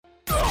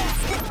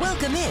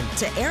Welcome in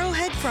to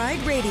Arrowhead Pride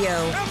Radio.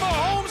 And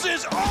Mahomes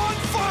is on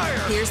fire!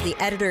 Here's the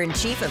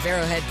editor-in-chief of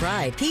Arrowhead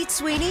Pride, Pete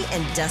Sweeney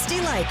and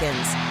Dusty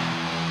Likens.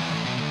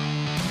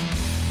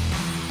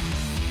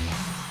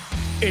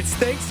 It's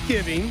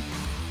Thanksgiving.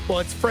 Well,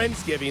 it's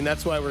Friendsgiving.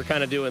 That's why we're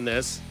kind of doing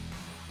this.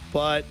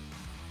 But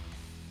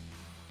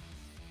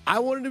I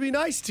wanted to be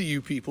nice to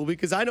you people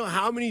because I know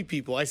how many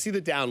people, I see the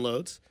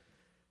downloads,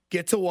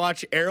 get to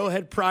watch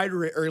Arrowhead Pride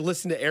or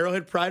listen to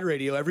Arrowhead Pride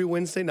Radio every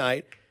Wednesday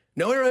night.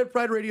 No Arrowhead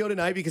Pride Radio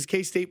tonight because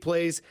K-State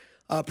plays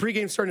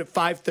pregame starting at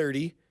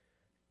 5:30.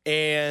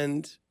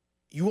 And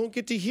you won't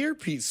get to hear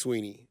Pete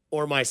Sweeney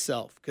or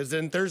myself because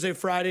then Thursday,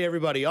 Friday,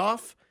 everybody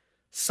off.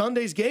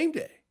 Sunday's game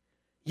day.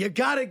 You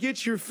got to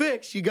get your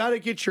fix. You got to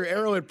get your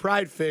Arrowhead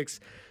Pride fix.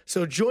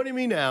 So joining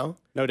me now.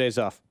 No days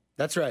off.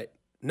 That's right.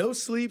 No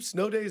sleeps,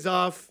 no days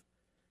off.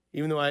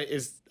 Even though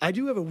I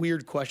do have a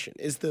weird question.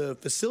 Is the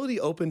facility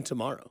open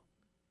tomorrow?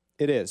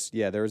 It is.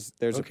 Yeah, there's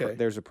Okay.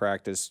 there's a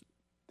practice.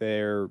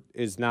 There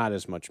is not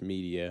as much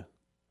media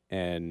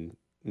and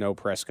no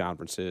press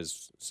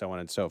conferences, so on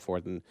and so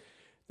forth. And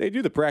they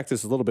do the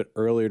practice a little bit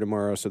earlier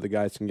tomorrow so the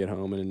guys can get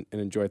home and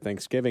enjoy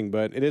Thanksgiving.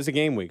 But it is a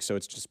game week, so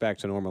it's just back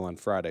to normal on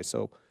Friday.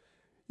 So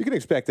you can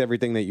expect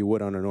everything that you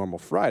would on a normal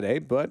Friday.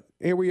 But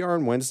here we are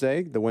on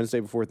Wednesday, the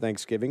Wednesday before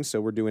Thanksgiving.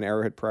 So we're doing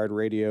Arrowhead Pride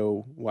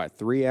Radio,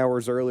 3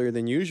 hours earlier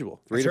than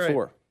usual, 3 That's to right.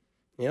 4.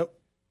 Yep.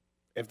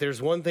 If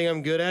there's one thing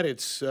I'm good at,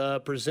 it's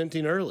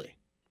presenting early.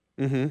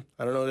 Mm-hmm.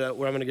 I don't know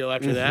where I'm going to go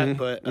after that,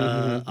 but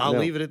I'll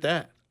leave it at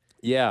that.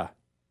 Yeah.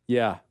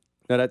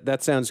 No,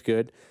 that sounds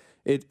good.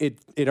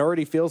 It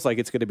already feels like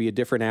it's going to be a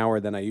different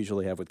hour than I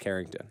usually have with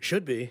Carrington.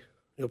 Should be.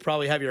 You'll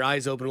probably have your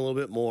eyes open a little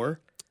bit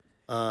more.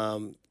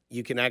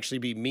 You can actually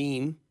be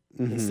mean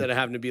instead of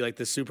having to be like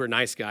the super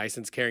nice guy,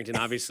 since Carrington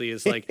obviously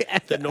is like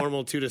the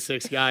normal 2 to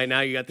 6 guy.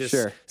 Now you got this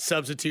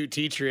substitute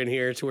teacher in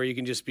here to where you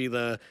can just be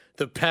the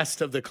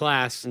pest of the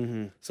class.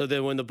 So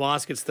then when the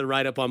boss gets the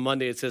write-up on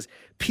Monday, it says,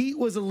 Pete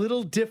was a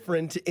little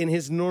different in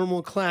his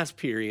normal class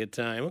period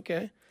time.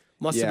 Okay.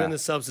 Must have been the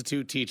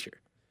substitute teacher.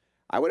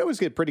 I would always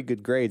get pretty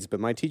good grades, but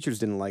my teachers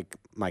didn't like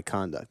my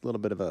conduct. A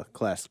little bit of a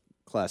class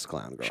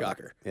clown.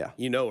 Shocker. Yeah.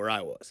 You know where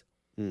I was,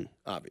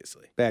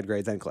 obviously. Bad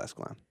grades and class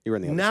clown. You were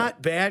in the other side.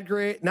 Not bad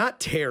grade, not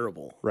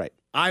terrible. Right.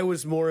 I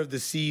was more of the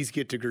C's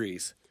get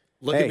degrees.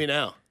 Look at me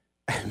now.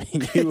 I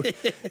mean,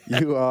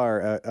 you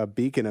are a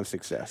beacon of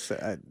success.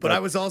 But I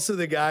was also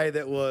the guy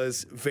that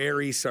was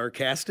very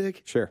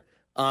sarcastic. Sure.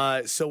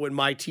 So when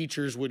my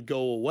teachers would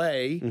go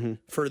away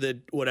for the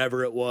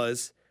whatever it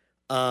was,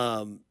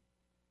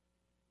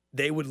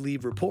 they would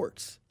leave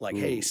reports like,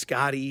 hey,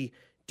 Scotty,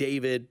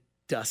 David,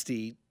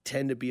 Dusty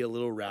tend to be a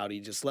little rowdy.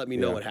 Just let me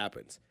know what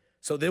happens.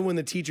 So then when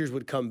the teachers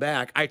would come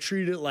back, I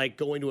treated it like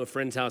going to a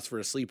friend's house for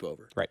a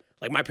sleepover. Right.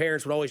 Like my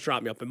parents would always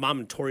drop me up, and Mom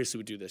notoriously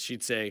would do this.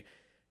 She'd say,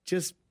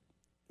 just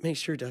make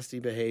sure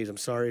Dusty behaves. I'm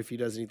sorry if he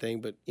does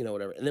anything, but,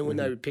 whatever. And then when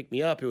they would pick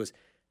me up, it was,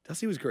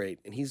 Dusty was great,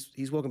 and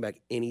he's welcome back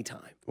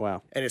anytime.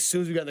 Wow. And as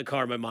soon as we got in the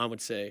car, my mom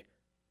would say,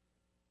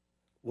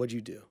 what'd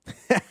you do?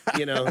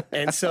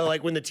 And so,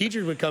 like, when the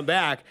teachers would come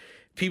back,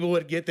 people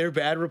would get their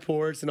bad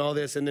reports and all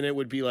this, and then it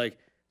would be like,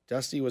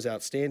 Dusty was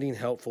outstanding,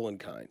 helpful, and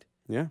kind.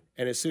 Yeah.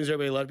 And as soon as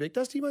everybody left, like,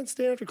 Dusty, you mind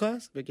staying after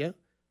class? I'm like, yeah.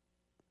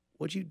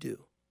 What'd you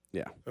do?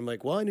 Yeah. I'm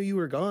like, well, I knew you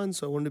were gone,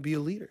 so I wanted to be a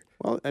leader.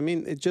 Well, I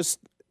mean,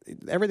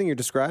 everything you're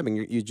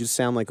describing, you just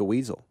sound like a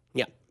weasel.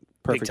 Yeah.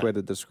 Perfect way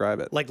to describe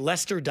it. Like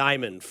Lester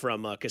Diamond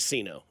from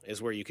Casino is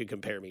where you could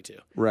compare me to.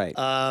 Right.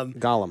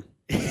 Gollum.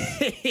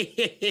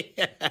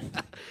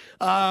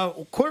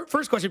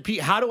 First question,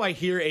 Pete, how do I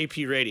hear AP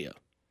radio?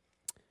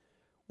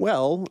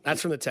 Well,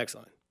 That's from the text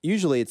line.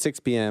 Usually at 6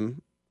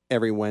 p.m.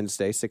 every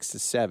Wednesday, 6 to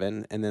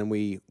 7, and then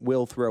we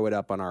will throw it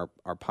up on our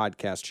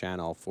podcast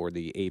channel for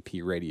the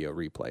AP radio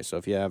replay. So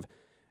if you have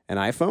an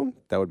iPhone,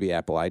 that would be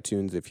Apple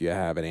iTunes. If you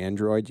have an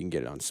Android, you can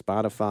get it on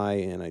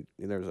Spotify, and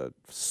there's a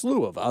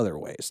slew of other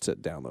ways to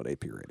download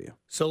AP radio.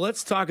 So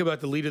let's talk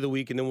about the lead of the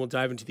week, and then we'll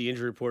dive into the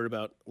injury report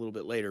about a little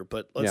bit later.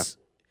 But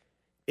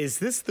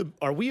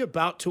are we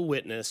about to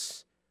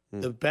witness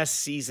the best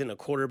season a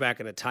quarterback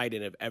and a tight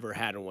end have ever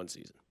had in one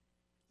season?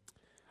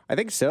 I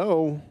think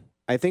so.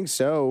 I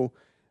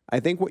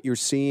think what you're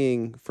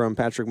seeing from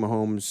Patrick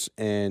Mahomes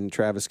and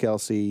Travis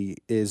Kelce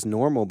is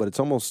normal, but it's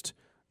almost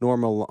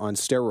normal on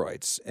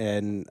steroids.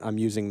 And I'm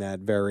using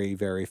that very,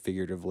 very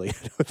figuratively.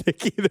 I don't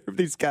think either of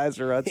these guys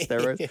are on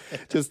steroids,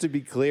 just to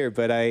be clear.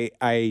 But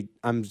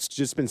I'm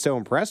just been so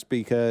impressed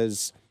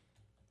because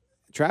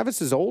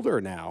Travis is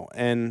older now.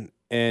 And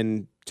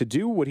to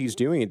do what he's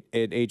doing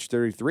at age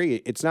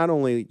 33, it's not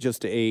only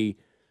just a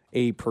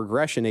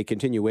progression, a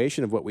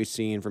continuation of what we've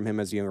seen from him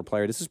as a younger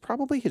player. This is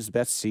probably his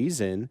best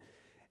season.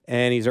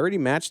 And he's already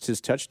matched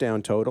his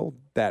touchdown total.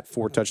 That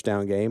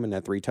 4-touchdown game and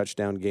that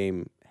 3-touchdown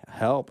game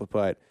help.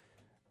 But,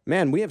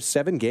 man, we have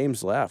 7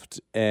 games left.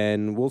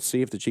 And we'll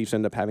see if the Chiefs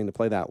end up having to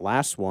play that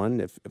last one.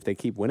 If they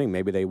keep winning,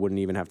 maybe they wouldn't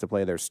even have to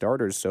play their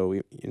starters. So,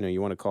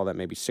 you want to call that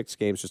maybe 6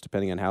 games, just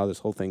depending on how this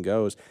whole thing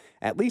goes.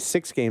 At least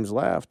 6 games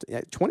left.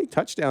 20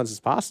 touchdowns is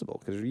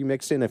possible because you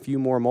mix in a few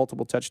more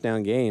multiple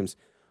touchdown games.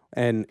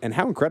 And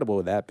how incredible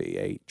would that be?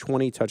 A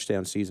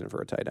 20-touchdown season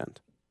for a tight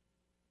end.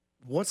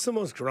 What's the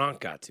most Gronk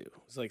got to? It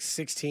was like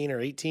 16 or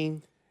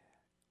 18?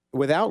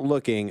 Without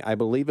looking, I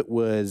believe it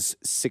was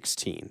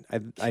 16.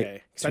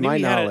 Okay. To my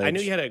knowledge, I knew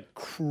he had a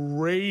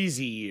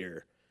crazy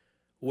year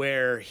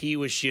where he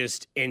was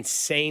just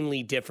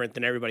insanely different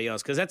than everybody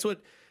else. Because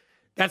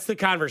that's the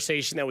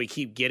conversation that we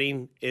keep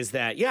getting is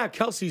that, yeah,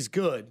 Kelsey's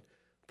good,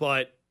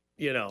 but,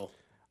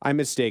 I'm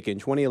mistaken.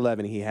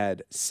 2011, he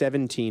had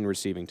 17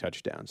 receiving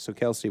touchdowns. So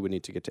Kelsey would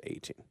need to get to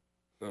 18.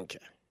 Okay.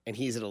 And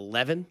he's at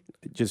 11?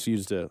 Just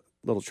used a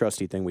little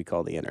trusty thing we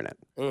call the internet,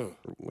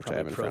 which I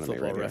have in Pro front of me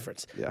Football right here.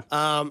 Reference.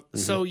 Yeah.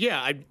 So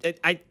yeah,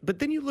 but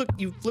then you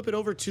flip it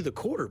over to the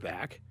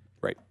quarterback,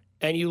 Right.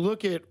 and you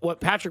look at what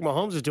Patrick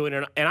Mahomes is doing,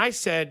 and I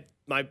said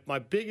my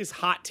biggest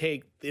hot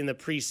take in the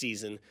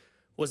preseason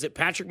was that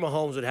Patrick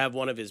Mahomes would have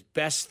one of his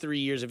best 3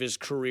 years of his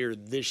career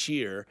this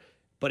year,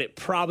 but it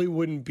probably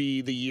wouldn't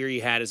be the year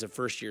he had as a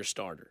first-year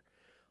starter.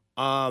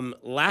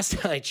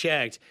 Last I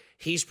checked,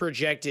 he's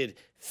projected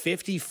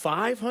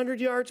 5,500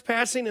 yards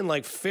passing and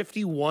like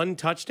 51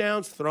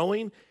 touchdowns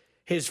throwing.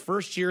 His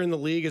first year in the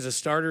league as a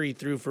starter, he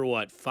threw for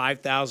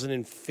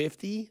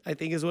 5,050, I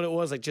think is what it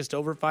was, like just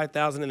over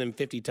 5,000, and then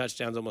 50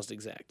 touchdowns almost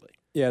exactly.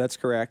 Yeah, that's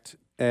correct.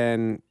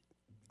 And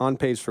on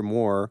pace for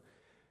more.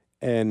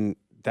 And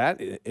that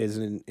is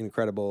an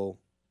incredible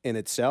in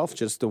itself,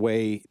 just the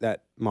way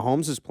that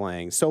Mahomes is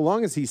playing. So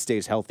long as he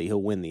stays healthy,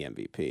 he'll win the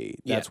MVP.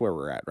 That's where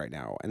we're at right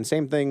now. And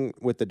same thing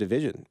with the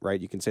division, right?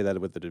 You can say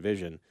that with the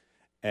division.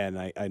 And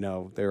I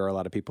know there are a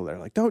lot of people that are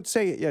like, don't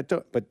say it yet.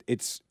 Don't. But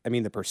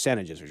the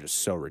percentages are just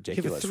so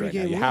ridiculous right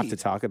now. You have to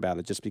talk about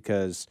it just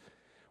because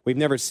we've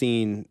never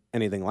seen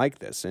anything like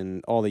this.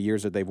 In all the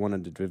years that they've won a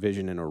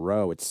division in a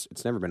row, it's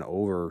never been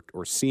over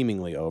or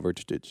seemingly over,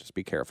 just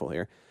be careful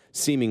here,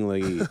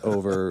 seemingly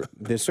over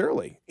this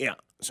early. Yeah.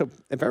 So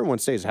if everyone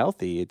stays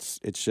healthy, it's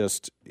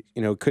just,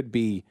 it could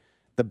be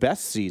the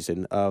best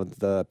season of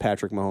the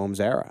Patrick Mahomes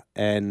era.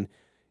 And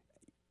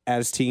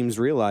as teams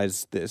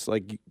realize this,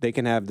 like they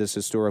can have this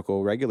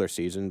historical regular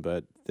season,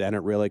 but then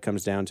it really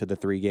comes down to the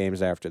 3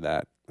 games after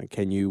that. Like,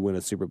 can you win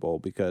a Super Bowl?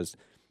 Because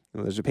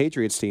there's a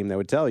Patriots team that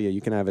would tell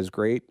you can have as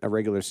great a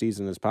regular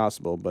season as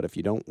possible, but if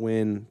you don't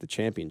win the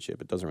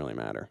championship, it doesn't really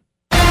matter.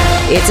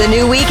 It's a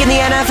new week in the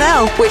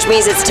NFL, which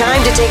means it's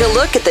time to take a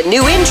look at the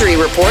new injury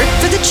report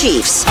for the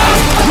Chiefs.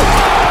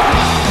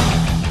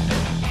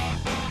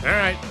 All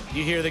right,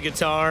 you hear the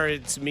guitar.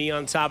 It's me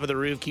on top of the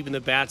roof keeping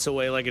the bats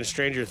away like in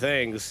Stranger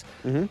Things.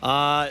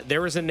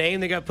 There was a name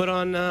that got put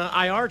on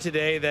IR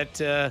today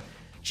that,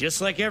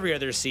 just like every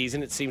other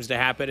season, it seems to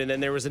happen. And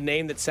then there was a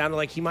name that sounded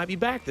like he might be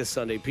back this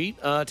Sunday. Pete,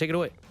 take it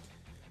away.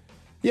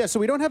 Yeah, so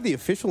we don't have the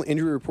official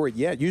injury report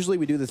yet. Usually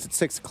we do this at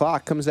 6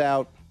 o'clock. Comes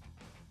out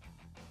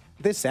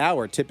this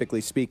hour,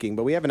 typically speaking,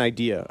 but we have an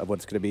idea of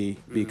what's going to be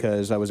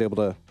because I was able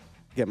to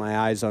get my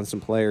eyes on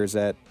some players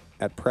at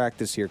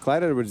practice here.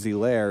 Clyde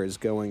Edwards-Helaire is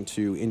going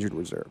to injured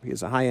reserve. He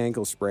has a high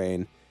ankle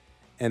sprain,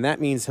 and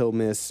that means he'll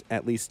miss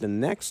at least the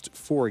next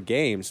 4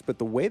 games. But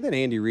the way that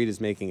Andy Reid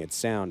is making it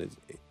sound,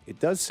 it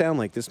does sound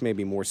like this may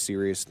be more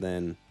serious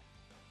than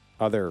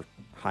other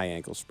high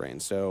ankle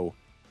sprains. So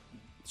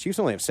the Chiefs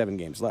only have 7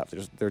 games left.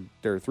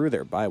 They're through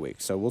their bye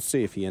week, so we'll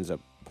see if he ends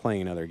up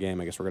playing another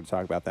game. I guess we're going to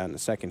talk about that in a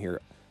second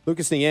here.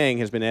 Lucas Niang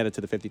has been added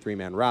to the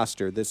 53-man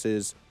roster. This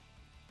is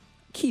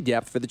key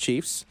depth for the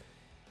Chiefs.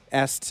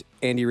 Asked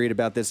Andy Reid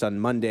about this on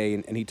Monday,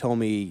 and he told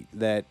me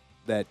that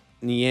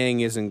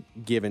Niang isn't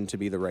given to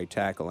be the right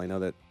tackle. I know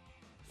that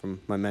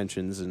from my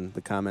mentions and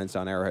the comments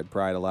on Arrowhead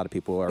Pride, a lot of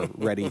people are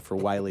ready for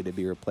Wiley to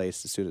be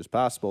replaced as soon as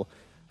possible.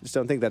 I just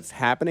don't think that's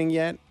happening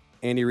yet.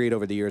 Andy Reid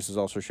over the years has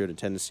also showed a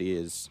tendency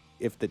is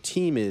if the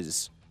team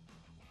is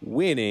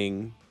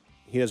winning,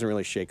 he doesn't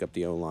really shake up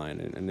the O-line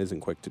and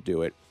isn't quick to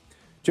do it.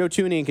 Joe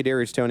Thuney and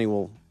Kadarius Toney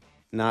will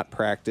not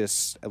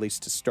practice, at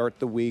least to start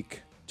the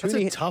week. That's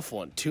a tough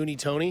one. Tony?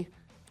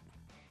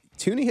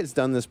 Thuney has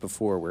done this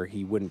before where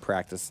he wouldn't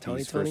practice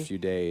Tony? first few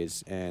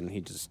days, and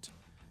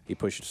he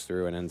pushes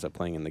through and ends up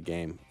playing in the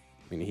game.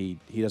 I mean,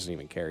 he doesn't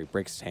even care. He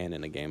breaks his hand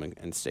in the game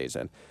and stays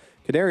in.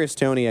 Kadarius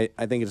Toney,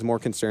 I think, is more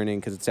concerning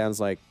because it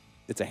sounds like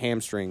it's a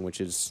hamstring, which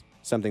is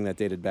something that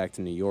dated back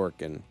to New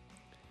York, and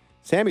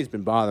Sammy's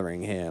been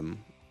bothering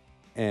him,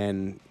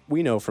 and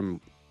we know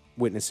from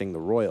witnessing the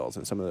Royals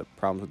and some of the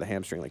problems with the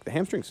hamstring, like the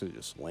hamstrings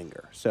just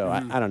linger. So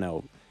I don't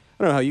know.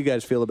 I don't know how you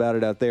guys feel about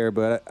it out there,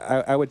 but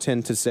I would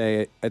tend to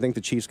say I think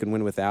the Chiefs can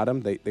win without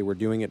him. They were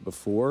doing it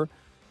before.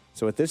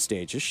 So at this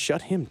stage, just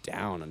shut him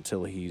down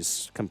until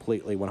he's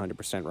completely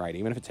 100% right,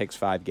 even if it takes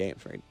 5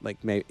 games, right? Like,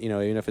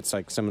 even if it's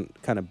like some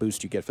kind of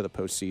boost you get for the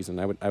postseason,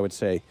 I would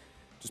say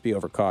just be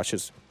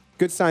overcautious.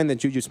 Good sign that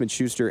Juju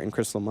Smith-Schuster and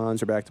Chris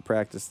Lamons are back to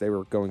practice. They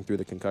were going through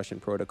the concussion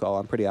protocol.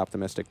 I'm pretty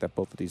optimistic that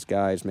both of these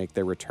guys make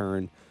their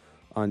return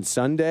on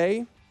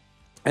Sunday.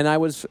 And I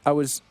was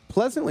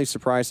pleasantly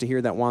surprised to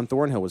hear that Juan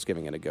Thornhill was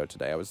giving it a go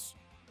today. I was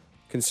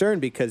concerned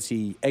because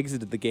he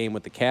exited the game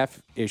with the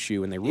calf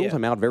issue, and they ruled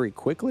him out very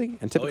quickly.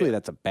 And typically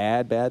that's a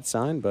bad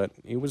sign, but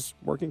he was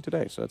working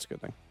today, so that's a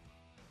good thing.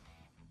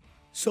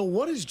 So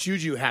what does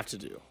Juju have to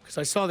do? Because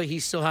I saw that he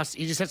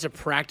just has to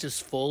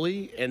practice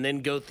fully and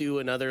then go through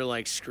another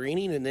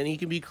screening and then he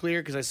can be clear.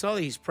 Because I saw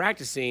that he's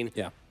practicing.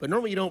 Yeah. But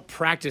normally you don't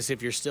practice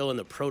if you're still in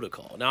the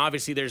protocol. Now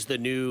obviously there's the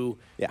new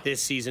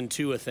this season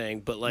Tua thing,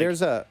 but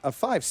there's a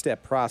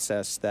 5-step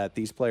process that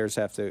these players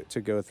have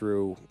to go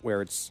through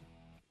where it's.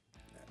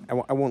 I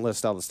won't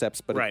list all the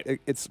steps, but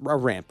it's a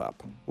ramp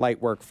up. Light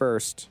work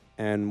first,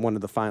 and one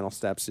of the final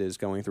steps is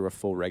going through a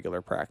full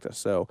regular practice.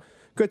 So.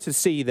 Good to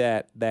see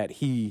that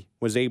he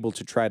was able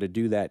to try to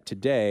do that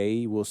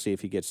today. We'll see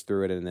if he gets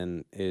through it and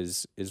then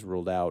is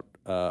ruled out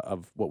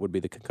of what would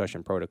be the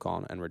concussion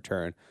protocol and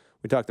return.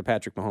 We talked to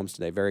Patrick Mahomes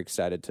today. Very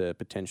excited to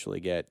potentially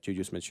get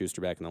Juju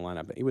Smith-Schuster back in the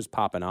lineup. He was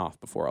popping off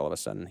before all of a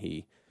sudden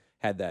he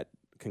had that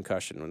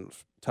concussion. It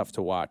was tough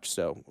to watch.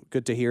 So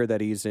good to hear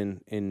that he's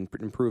in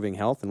improving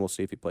health, and we'll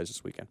see if he plays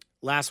this weekend.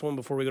 Last one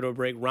before we go to a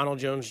break, Ronald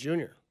Jones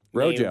Jr.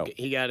 Rojo.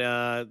 He got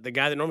the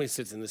guy that normally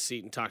sits in the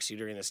seat and talks to you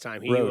during this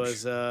time. He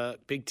Roach. was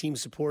big team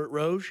support,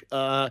 Roche.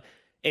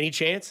 Any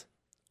chance?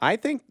 I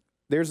think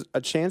there's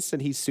a chance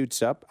that he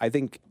suits up. I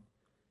think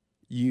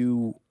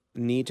you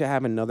need to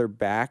have another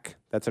back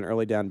that's an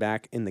early down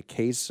back in the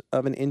case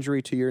of an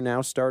injury to your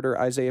now starter,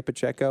 Isaiah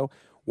Pacheco.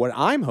 What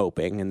I'm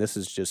hoping, and this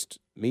is just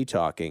me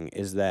talking,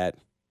 is that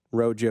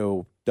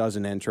Rojo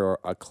doesn't enter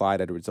a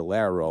Clyde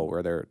Edwards-Helaire role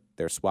where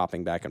they're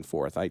swapping back and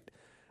forth. I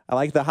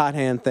like the hot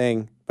hand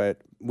thing,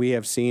 but we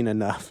have seen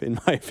enough, in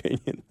my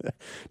opinion,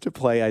 to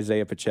play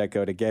Isaiah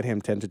Pacheco to get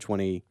him 10 to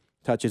 20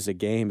 touches a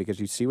game because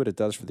you see what it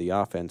does for the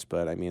offense.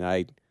 But, I mean,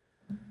 I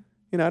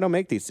don't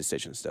make these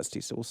decisions,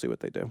 Dusty, so we'll see what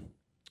they do.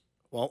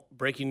 Well,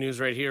 breaking news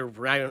right here.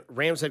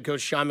 Rams head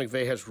coach Sean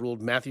McVay has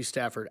ruled Matthew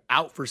Stafford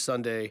out for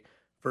Sunday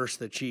versus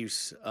the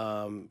Chiefs.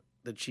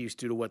 The Chiefs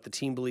due to what the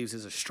team believes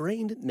is a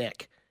strained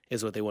neck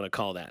is what they want to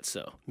call that.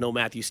 So no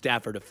Matthew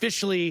Stafford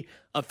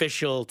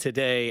official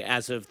today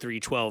as of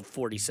 3:12,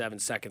 47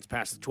 seconds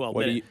past the 12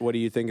 minute. What do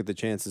you think of the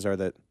chances are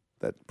that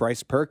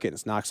Bryce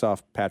Perkins knocks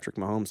off Patrick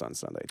Mahomes on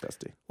Sunday,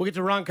 Dusty? We'll get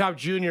to Ron Kopp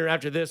Jr.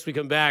 after this. We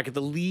come back. The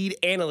lead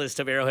analyst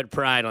of Arrowhead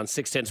Pride on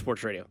 610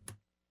 Sports Radio.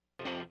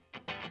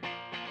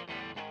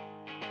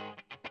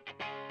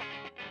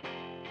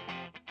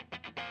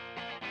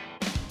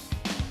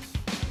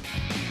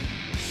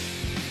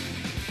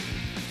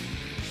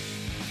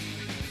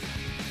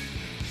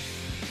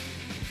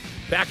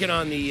 Back in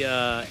on the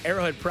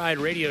Arrowhead Pride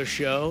radio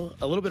show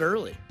a little bit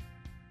early.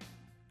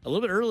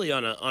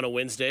 On a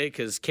Wednesday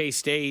because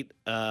K-State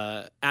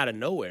out of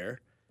nowhere.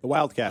 The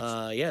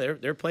Wildcats.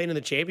 They're playing in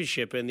the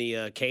championship in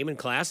the Cayman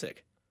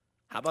Classic.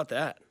 How about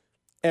that?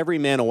 Every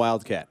man a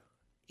Wildcat.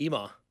 Ema.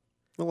 A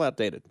little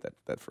outdated,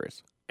 that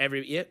phrase.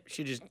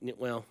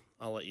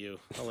 I'll let you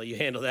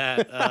handle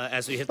that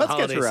as we hit the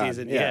holiday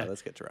season. Yeah,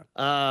 let's get to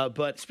Ron.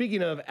 But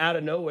speaking of out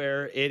of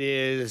nowhere, it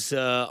is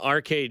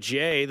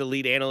RKJ, the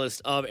lead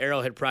analyst of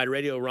Arrowhead Pride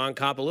Radio, Ron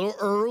Kopp. A little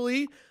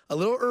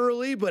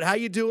early, but how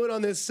you doing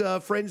on this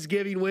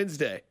Friendsgiving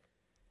Wednesday?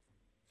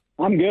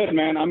 I'm good,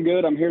 man. I'm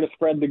good. I'm here to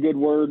spread the good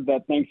word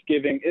that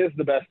Thanksgiving is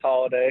the best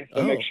holiday.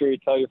 So make sure you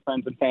tell your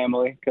friends and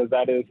family because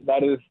it is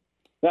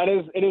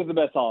the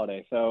best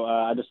holiday. So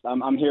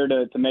I'm here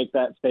to make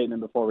that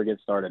statement before we get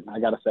started. I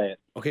got to say it.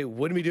 Okay,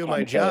 wouldn't be doing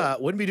my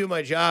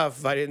job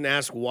if I didn't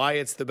ask why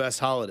it's the best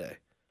holiday.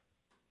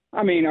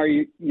 I mean,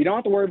 you don't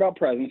have to worry about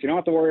presents. You don't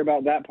have to worry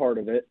about that part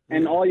of it.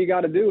 And all you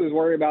got to do is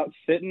worry about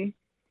sitting,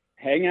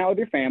 hanging out with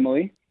your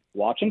family,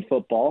 watching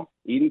football,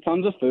 eating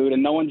tons of food,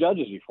 and no one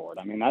judges you for it.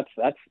 I mean,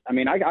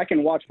 I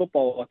can watch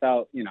football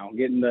without,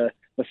 getting the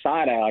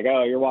side eye like,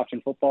 oh, you're watching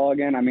football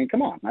again. I mean,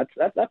 come on. That's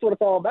what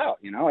it's all about.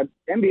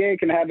 NBA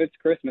can have its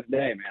Christmas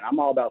day, man. I'm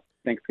all about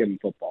Thanksgiving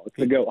football. It's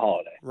the GOAT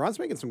holiday. Ron's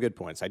making some good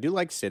points. I do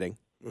like sitting.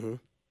 Mm-hmm.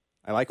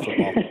 I like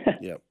football.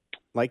 Yep.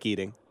 Like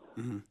eating.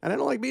 Mm-hmm. And I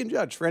don't like being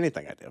judged for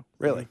anything I do,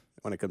 really,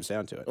 when it comes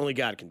down to it. Only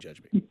God can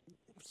judge me.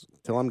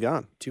 Till I'm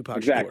gone. Tupac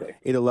exactly. Shakur.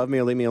 Either love me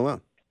or leave me alone.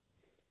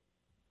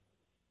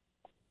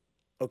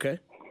 Okay.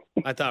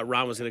 I thought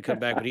Ron was going to come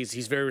back, but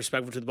he's very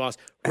respectful to the boss.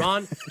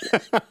 Ron,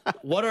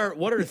 what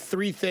are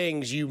three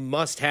things you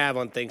must have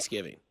on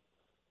Thanksgiving?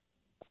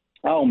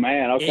 Oh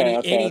man, okay.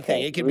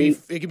 Anything. It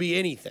could be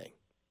anything.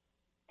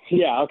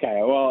 Yeah,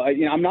 okay. Well,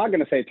 I'm not going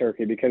to say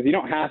turkey because you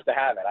don't have to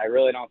have it. I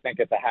really don't think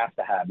it's a have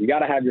to have. You got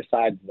to have your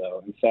sides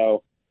though. And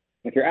so,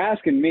 if you're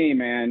asking me,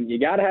 man, you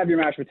got to have your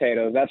mashed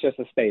potatoes. That's just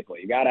a staple.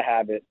 You got to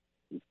have it.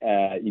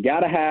 You got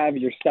to have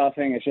your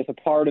stuffing. It's just a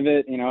part of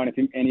it, and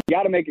you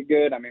got to make it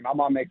good. I mean, my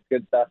mom makes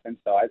good stuffing,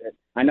 so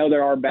I know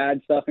there are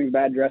bad stuffings,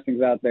 bad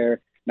dressings out there.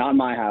 Not in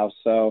my house,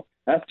 so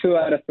that's 2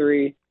 out of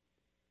 3.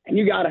 And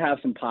you got to have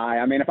some pie.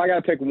 I mean, if I got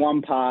to pick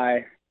one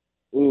pie,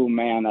 ooh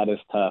man, that is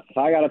tough. If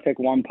I got to pick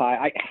one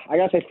pie, I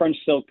got to say French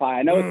silk pie.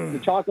 I know it's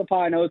the chocolate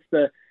pie. I know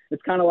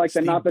it's kind of like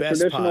not the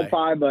traditional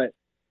pie, but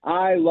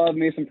I love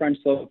me some French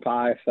silk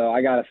pie. So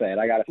I got to say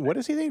it. What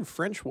does he think?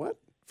 French what?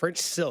 French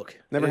silk.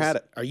 Never had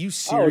it. Are you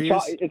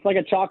serious? It's like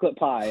a chocolate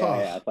pie.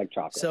 Yeah, it's like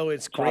chocolate. So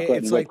it's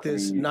like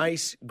this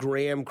nice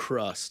graham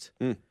crust.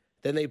 Mm.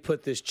 Then they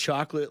put this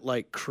chocolate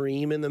like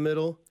cream in the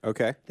middle.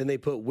 Okay. Then they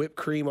put whipped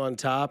cream on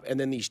top, and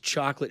then these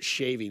chocolate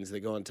shavings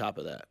that go on top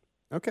of that.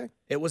 Okay.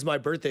 It was my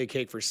birthday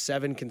cake for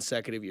 7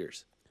 consecutive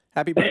years.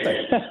 Happy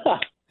birthday.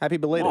 Happy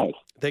belated. Nice.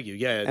 Thank you.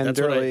 Yeah, And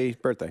early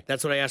birthday.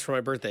 That's what I asked for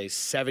my birthday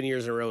 7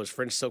 years in a row is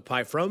French silk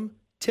pie from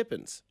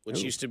Tippins,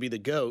 which used to be the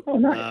GOAT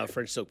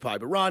French silk pie.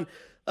 But Ron,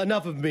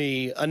 enough of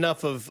me,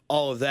 enough of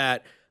all of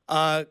that.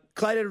 Clyde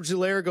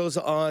Edwards-Helaire goes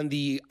on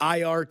the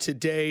IR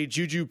today.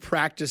 Juju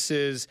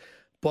practices,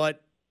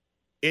 but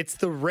it's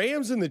the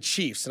Rams and the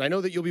Chiefs. And I know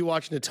that you'll be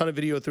watching a ton of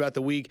video throughout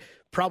the week,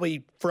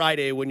 probably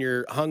Friday when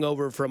you're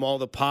hungover from all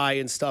the pie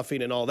and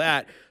stuffing and all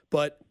that.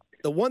 But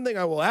the one thing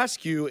I will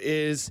ask you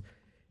is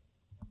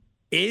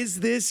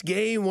this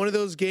game one of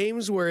those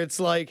games where it's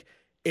like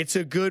it's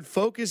a good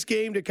focus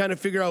game to kind of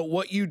figure out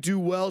what you do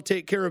well,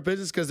 take care of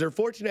business, because they're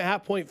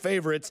 14.5-point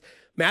favorites.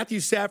 Matthew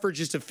Stafford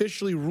just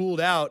officially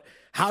ruled out.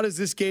 How does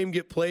this game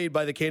get played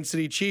by the Kansas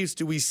City Chiefs?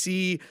 Do we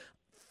see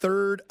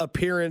third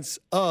appearance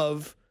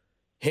of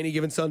any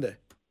given Sunday?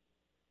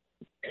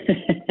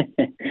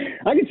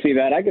 I could see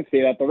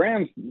that. The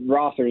Rams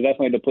roster is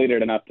definitely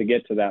depleted enough to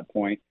get to that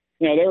point.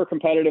 You know, they were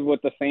competitive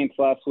with the Saints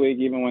last week,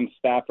 even when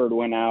Stafford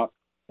went out.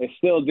 They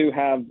still do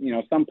have, you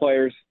know, some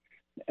players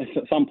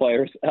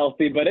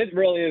healthy, but it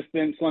really has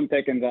been slim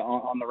pickings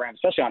on the Rams,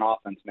 especially on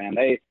offense, man.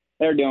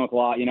 They're dealing with a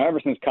lot. You know,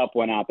 ever since Kupp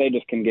went out, they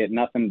just can get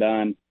nothing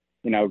done.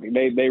 You know,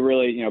 they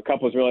really, you know,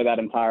 Kupp was really that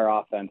entire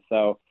offense.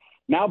 So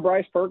now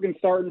Bryce Perkins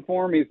starting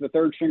for him. He's the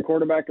third string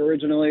quarterback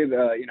originally.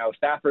 You know,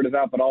 Stafford is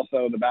out, but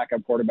also the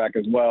backup quarterback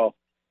as well.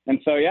 And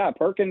so, yeah,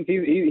 Perkins,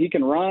 he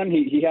can run.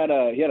 He had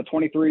a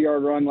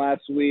 23-yard run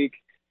last week.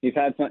 He's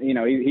had some, you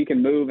know, he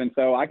can move. And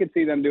so I could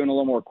see them doing a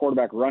little more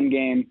quarterback run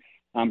game,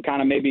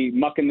 kind of maybe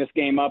mucking this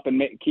game up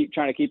and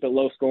trying to keep it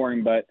low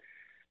scoring. But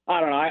I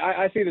don't know.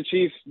 I see the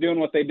Chiefs doing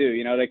what they do.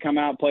 You know, they come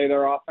out, play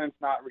their offense.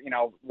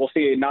 We'll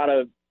see not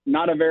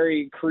a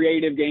very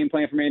creative game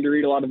plan from Andy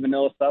Reid, a lot of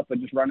vanilla stuff, but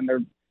just running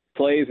their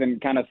plays and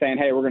kind of saying,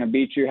 hey, we're going to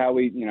beat you how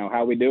we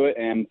do it.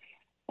 And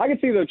I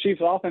could see the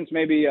Chiefs offense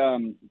maybe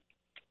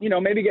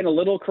getting a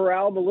little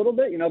corralled a little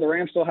bit. You know, the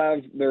Rams still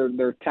have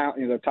their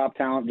talent, their top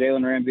talent,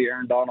 Jalen Ramsey,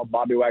 Aaron Donald,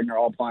 Bobby Wagner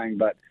all playing,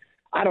 but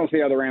I don't see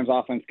how the Rams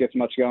offense gets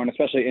much going,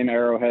 especially in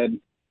Arrowhead.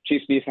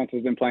 Chiefs defense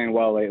has been playing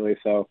well lately.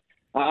 So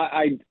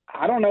I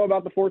don't know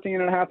about the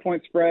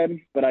 14.5-point spread,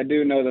 but I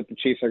do know that the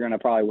Chiefs are going to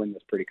probably win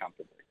this pretty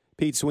comfortably.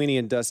 Pete Sweeney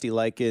and Dusty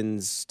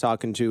Likens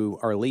talking to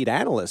our lead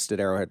analyst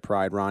at Arrowhead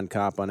Pride, Ron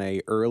Kopp, on a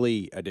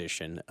early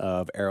edition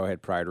of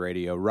Arrowhead Pride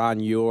Radio. Ron,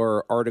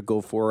 your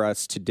article for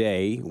us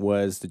today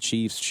was the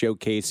Chiefs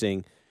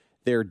showcasing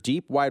their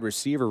deep wide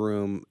receiver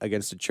room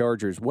against the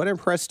Chargers. What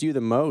impressed you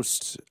the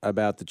most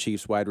about the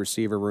Chiefs wide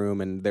receiver room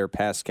and their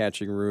pass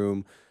catching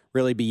room,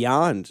 really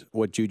beyond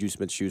what Juju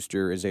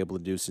Smith-Schuster is able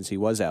to do since he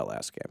was out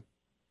last game?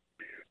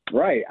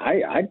 Right.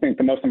 I think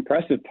the most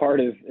impressive part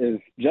is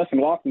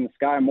Justin Watson and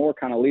Sky Moore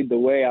kind of lead the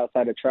way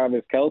outside of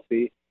Travis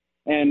Kelce.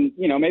 And,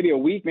 you know, maybe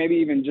we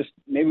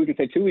can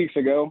say 2 weeks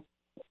ago,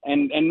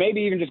 and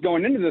maybe even just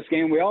going into this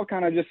game, we all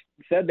kind of just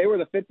said they were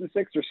the fifth and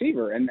sixth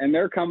receiver. And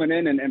they're coming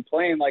in and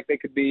playing like they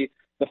could be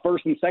the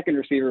first and second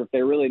receiver if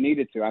they really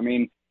needed to. I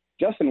mean,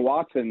 Justin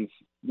Watson's,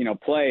 you know,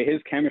 play, his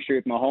chemistry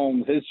with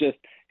Mahomes,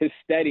 his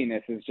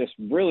steadiness is just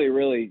really,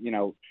 really, you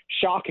know,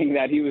 shocking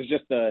that he was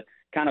just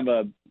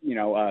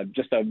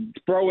just a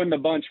throw in the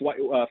bunch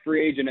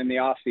free agent in the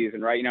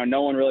offseason, right? You know,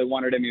 no one really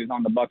wanted him. He was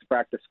on the Bucs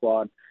practice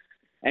squad.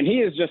 And he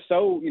is just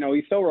so, you know,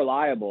 he's so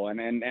reliable.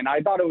 And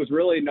I thought it was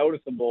really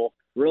noticeable,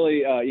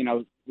 really,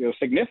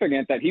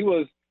 significant that he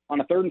was on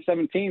a 3rd and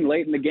 17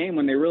 late in the game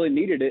when they really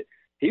needed it.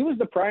 He was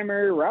the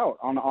primary route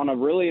on a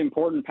really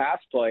important pass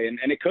play. And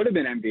it could have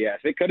been MVS.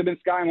 It could have been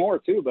Sky Moore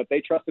too, but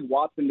they trusted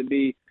Watson to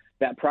be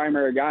that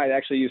primary guy. They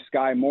actually used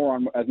Sky Moore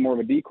as more of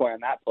a decoy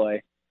on that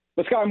play.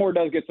 But Sky Moore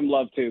does get some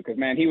love too, because,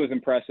 man, he was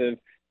impressive,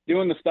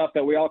 doing the stuff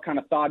that we all kind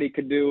of thought he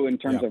could do in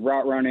terms of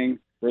route running,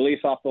 release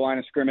off the line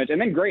of scrimmage,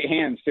 and then great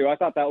hands too. I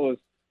thought that was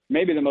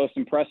maybe the most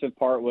impressive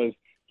part. Was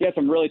he had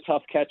some really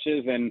tough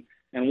catches, and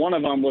one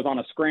of them was on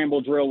a scramble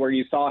drill where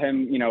you saw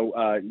him,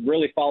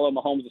 really follow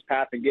Mahomes'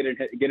 path and get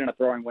in a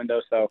throwing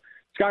window. So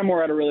Sky Moore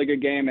had a really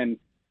good game, and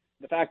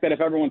the fact that if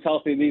everyone's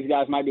healthy, these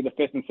guys might be the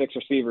fifth and sixth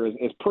receivers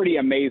is pretty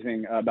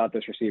amazing about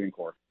this receiving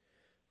corps.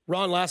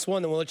 Ron, last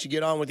one, then we'll let you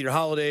get on with your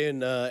holiday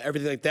and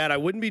everything like that. I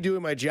wouldn't be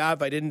doing my job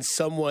if I didn't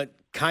somewhat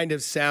kind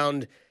of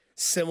sound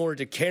similar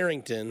to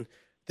Carrington.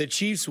 The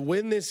Chiefs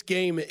win this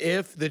game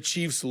if, the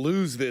Chiefs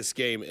lose this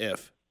game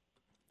if.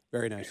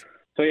 Very nice.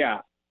 So,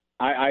 yeah,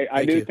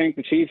 I do think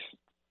the Chiefs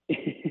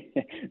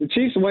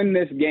win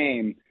this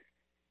game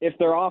if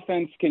their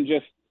offense can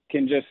just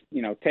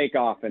take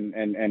off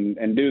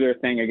and do their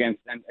thing against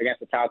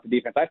the talented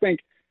defense. I think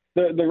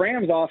the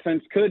Rams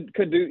offense could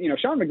do,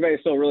 Sean McVay is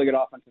still a really good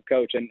offensive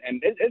coach, and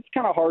it's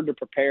kind of hard to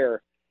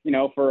prepare,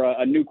 for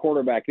a new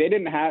quarterback. They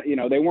didn't have,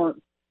 they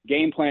weren't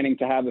game planning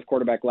to have this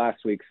quarterback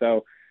last week.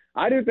 So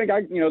I do think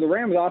the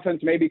Rams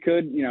offense maybe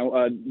could,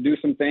 do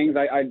some things.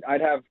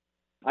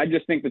 I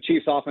just think the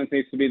Chiefs offense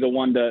needs to be the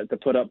one to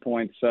put up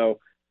points. So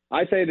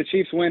I say the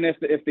Chiefs win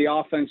if the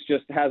offense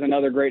just has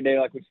another great day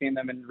like we've seen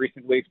them in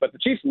recent weeks. But the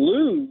Chiefs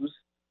lose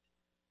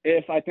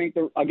if I think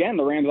the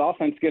Rams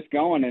offense gets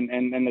going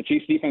and the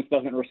Chiefs defense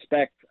doesn't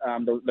respect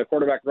the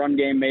quarterback run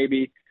game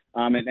maybe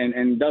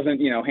and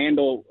doesn't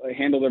handle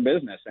their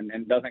business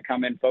and doesn't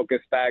come in focus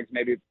bags,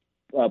 maybe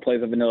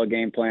plays a vanilla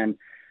game plan.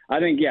 I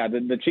think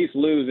the Chiefs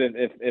lose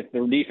if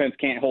the defense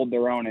can't hold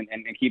their own and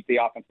keep the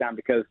offense down,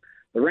 because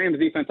the Rams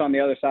defense on the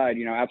other side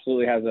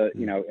absolutely has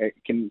it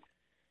can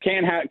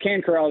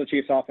corral the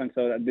Chiefs offense,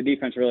 so the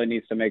defense really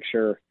needs to make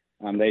sure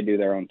they do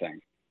their own thing.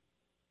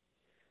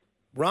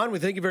 Ron, we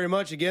thank you very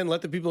much. Again,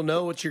 let the people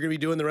know what you're going to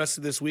be doing the rest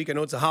of this week. I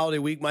know it's a holiday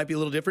week, might be a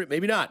little different,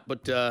 maybe not,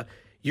 but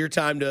your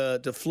time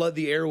to flood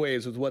the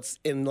airwaves with what's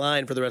in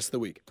line for the rest of the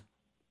week.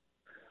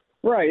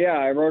 Right, yeah.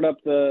 I wrote up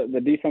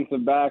the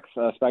defensive backs.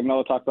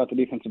 Spagnuolo talked about the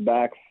defensive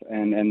backs,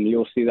 and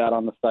you'll see that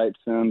on the site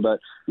soon. But,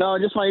 no,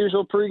 just my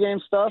usual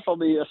pregame stuff. I'll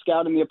be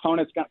scouting the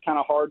opponents. Got kind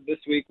of hard this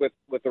week with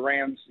the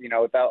Rams,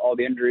 without all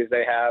the injuries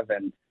they have.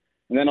 And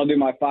then I'll do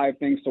my 5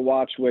 things to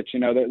watch, which,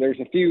 there's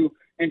a few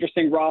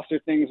interesting roster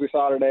things we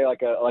saw today,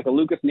 like a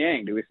Lucas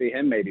Niang. Do we see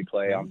him maybe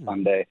play on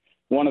Sunday?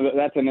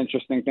 That's an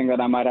interesting thing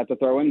that I might have to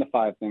throw in the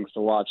 5 things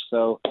to watch.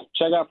 So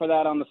check out for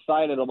that on the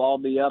site. It'll all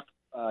be up,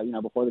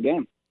 before the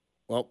game.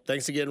 Well,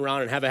 thanks again,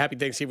 Ron, and have a happy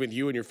Thanksgiving with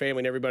you and your family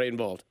and everybody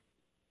involved.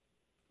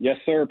 Yes,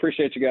 sir.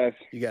 Appreciate you guys.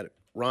 You got it.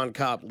 Ron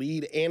Kopp,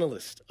 lead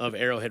analyst of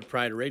Arrowhead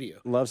Pride Radio.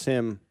 Loves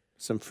him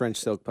some French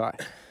silk pie.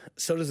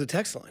 So does the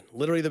text line.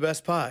 Literally the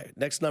best pie.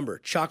 Next number,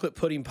 chocolate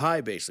pudding pie,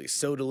 basically.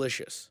 So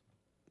delicious.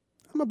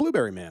 I'm a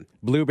blueberry man.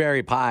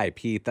 Blueberry pie,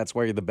 Pete. That's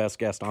why you're the best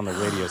guest on the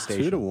radio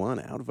station.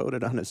 2-1,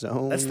 outvoted on his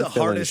own. That's the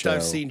fill-in hardest show.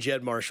 I've seen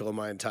Jed Marshall in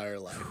my entire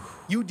life.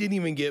 You didn't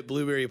even get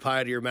blueberry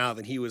pie to your mouth,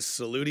 and he was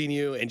saluting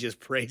you and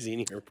just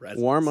praising your presence.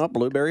 Warm up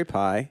blueberry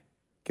pie.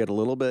 Get a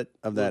little bit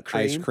of that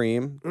ice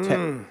cream.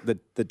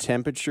 The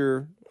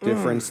temperature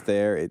difference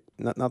there.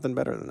 Nothing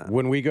better than that.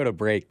 When we go to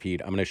break,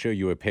 Pete, I'm going to show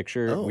you a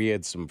picture. We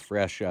had some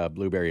fresh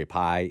blueberry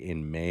pie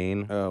in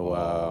Maine. Oh,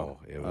 wow.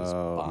 It was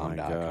bomb.com. my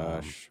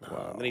gosh.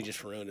 Wow. Then he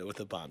just ruined it with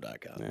the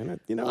bomb.com. And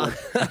wow.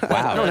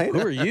 Wow. Who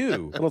are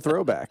you? Little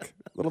throwback.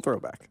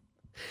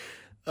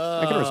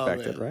 I can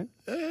respect it, right?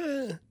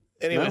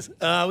 Anyways,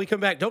 we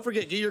come back. Don't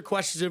forget, get your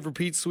questions in for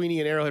Pete Sweeney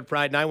and Arrowhead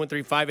Pride,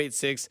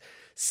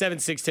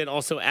 913-586-7610.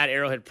 Also at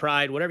Arrowhead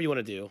Pride, whatever you want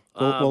to do.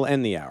 We'll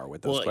end the hour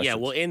with those questions. Yeah,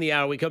 we'll end the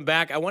hour. We come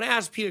back. I want to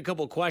ask Pete a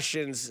couple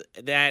questions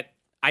that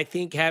I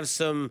think have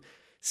some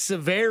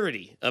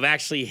severity of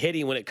actually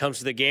hitting when it comes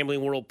to the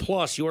gambling world,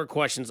 plus your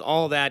questions,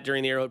 all that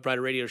during the Arrowhead Pride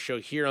radio show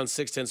here on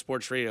 610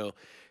 Sports Radio.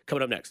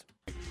 Coming up next.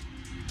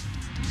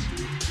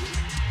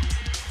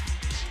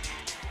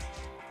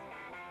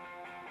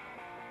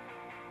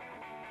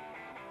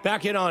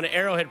 Back in on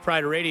Arrowhead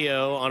Pride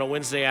Radio on a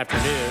Wednesday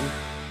afternoon.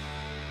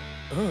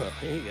 Oh,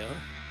 there you go.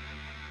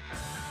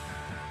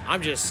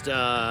 I'm just,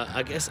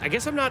 I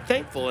guess I'm not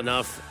thankful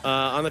enough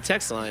on the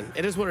text line.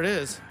 It is what it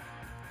is.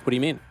 What do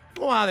you mean?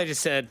 Well, they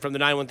just said from the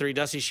 913,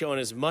 Dusty's showing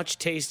as much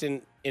taste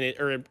in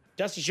it, or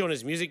Dusty's showing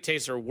his music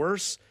tastes are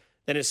worse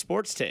than his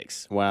sports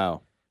takes.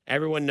 Wow.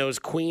 Everyone knows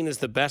Queen is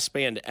the best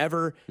band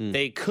ever.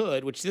 They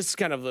could, which this is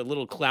kind of a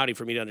little cloudy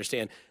for me to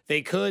understand.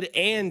 They could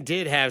and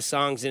did have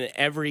songs in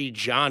every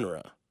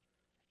genre.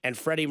 And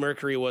Freddie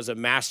Mercury was a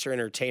master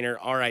entertainer.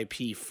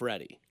 R.I.P.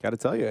 Freddie. Got to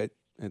tell you,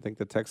 I think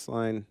the text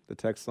line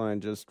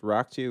just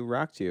rocked you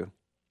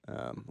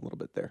a little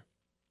bit there.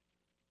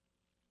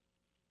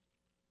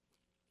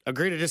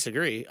 Agree to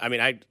disagree. I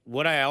mean,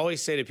 what I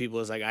always say to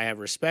people is like, I have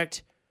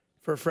respect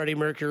for Freddie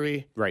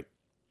Mercury. Right.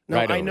 No,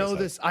 Right, I know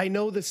this. I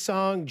know the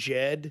song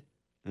Jed.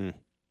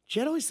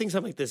 Jed always thinks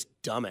I'm like this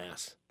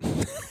dumbass.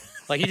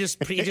 Like he just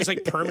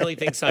like permanently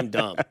thinks I'm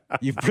dumb.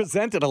 You've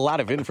presented a lot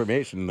of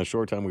information in the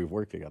short time we've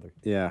worked together.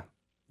 Yeah.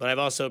 But I've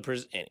also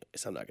anyways,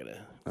 I'm not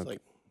gonna.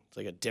 It's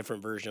like a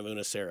different version of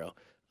Unacero.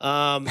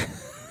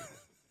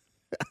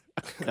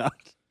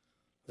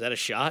 Is that a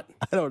shot?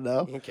 I don't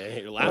know.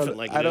 Okay, you're laughing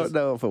like it I don't is.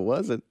 know if it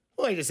wasn't.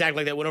 Well, I just act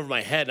like that went over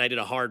my head, and I did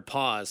a hard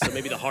pause. So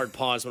maybe the hard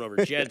pause went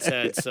over Jed's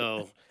head.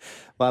 So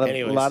A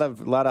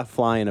lot of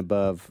flying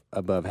above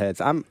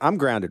heads. I'm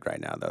grounded right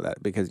now though,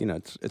 because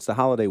it's the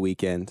holiday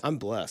weekend. I'm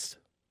blessed.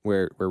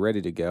 We're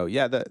ready to go.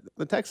 Yeah,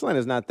 the text line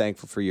is not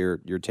thankful for your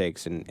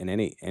takes in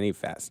any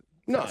facet.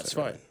 No, it's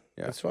fine.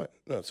 Yeah. It's fine.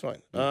 No, it's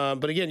fine.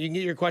 But again, you can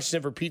get your questions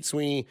in for Pete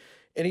Sweeney.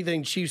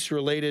 Anything Chiefs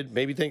related,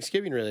 maybe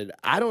Thanksgiving related.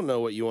 I don't know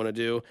what you want to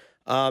do.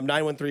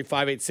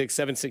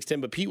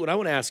 913-586-7610. But Pete, what I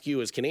want to ask you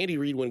is, can Andy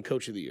Reid win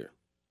Coach of the Year?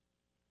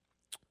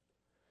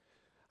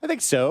 I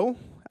think so.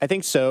 I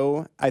think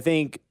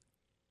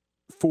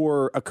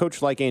for a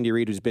coach like Andy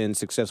Reid, who's been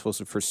successful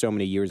for so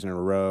many years in a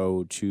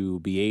row, to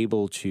be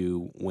able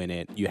to win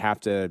it, you have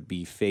to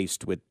be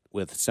faced with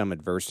some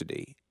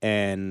adversity.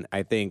 And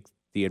I think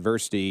the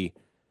adversity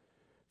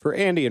for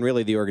Andy and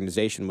really the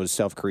organization was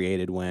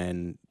self-created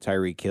when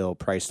Tyreek Hill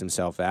priced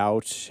himself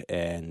out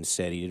and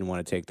said he didn't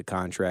want to take the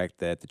contract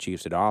that the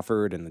Chiefs had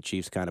offered, and the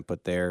Chiefs kind of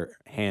put their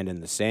hand in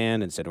the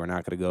sand and said, we're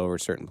not going to go over a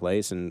certain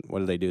place. And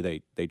what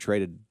do? They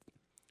traded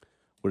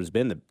what has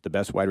been the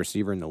best wide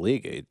receiver in the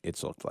league,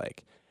 it's looked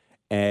like.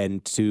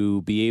 And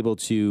to be able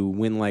to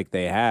win like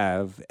they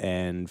have,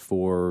 and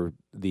for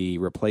the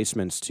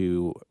replacements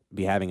to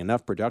be having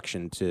enough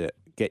production to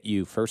get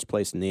you first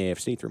place in the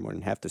AFC through more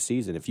than half the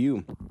season. If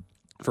you,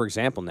 for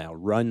example, now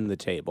run the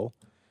table,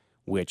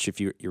 which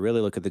if you really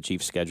look at the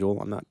Chiefs'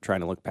 schedule, I'm not trying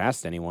to look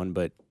past anyone,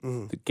 but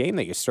the game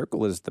that you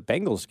circle is the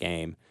Bengals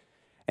game.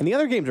 And the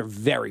other games are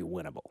very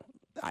winnable.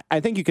 I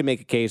think you can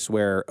make a case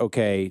where,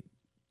 okay,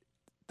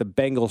 the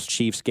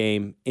Bengals-Chiefs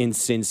game in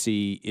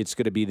Cincy, it's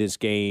going to be this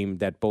game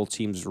that both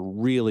teams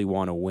really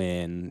want to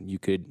win. You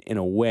could, in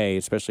a way,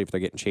 especially if they're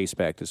getting Chase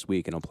back this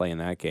week and he'll play in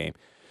that game,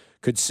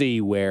 could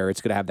see where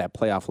it's going to have that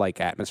playoff-like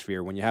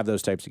atmosphere. When you have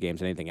those types of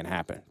games, anything can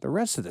happen. The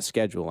rest of the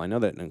schedule, I know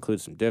that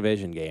includes some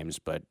division games,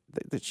 but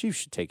the Chiefs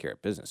should take care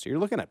of business. So you're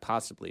looking at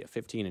possibly a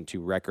 15-2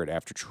 record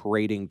after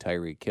trading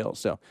Tyreek Hill.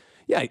 So,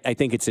 yeah, I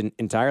think it's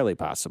entirely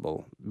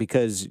possible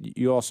because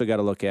you also got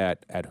to look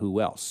at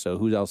who else. So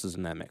who else is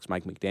in that mix?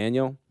 Mike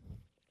McDaniel,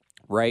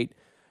 right?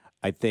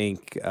 I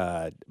think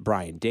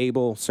Brian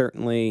Dable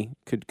certainly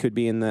could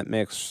be in that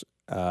mix.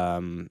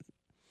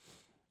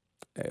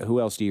 Who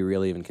else do you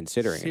really even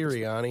consider?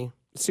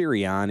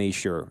 Sirianni,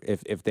 sure.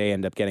 If they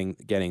end up getting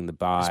the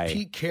bye. Is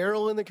Pete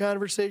Carroll in the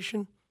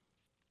conversation?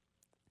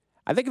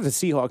 I think if the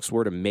Seahawks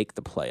were to make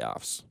the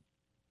playoffs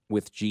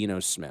with Geno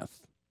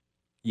Smith,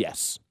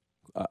 yes.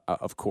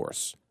 Of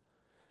course.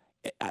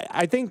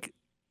 I think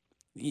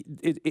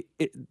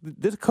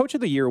the Coach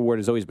of the Year award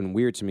has always been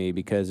weird to me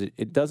because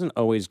it doesn't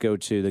always go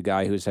to the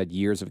guy who's had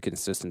years of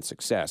consistent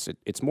success.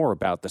 It's more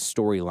about the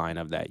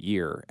storyline of that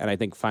year. And I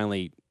think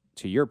finally,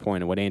 to your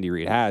point, and what Andy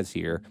Reid has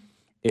here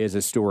is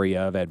a story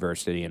of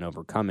adversity and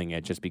overcoming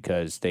it just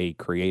because they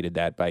created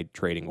that by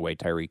trading away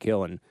Tyreek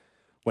Hill. And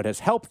what has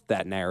helped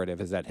that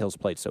narrative is that Hill's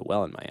played so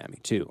well in Miami,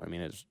 too. I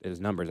mean, his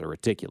numbers are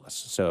ridiculous.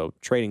 So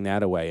trading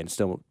that away and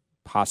still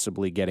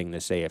possibly getting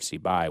this AFC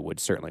bye would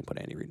certainly put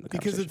Andy Reid in the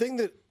conversation. Because the thing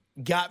that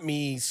got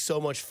me so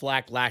much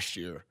flack last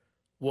year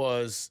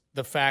was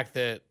the fact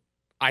that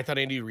I thought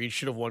Andy Reid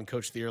should have won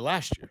Coach of the Year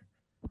last year.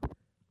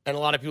 And a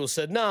lot of people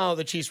said, no,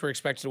 the Chiefs were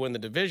expected to win the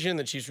division.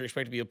 The Chiefs were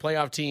expected to be a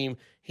playoff team.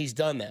 He's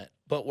done that.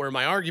 But where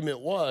my argument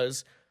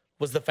was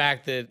the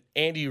fact that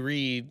Andy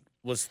Reid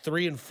was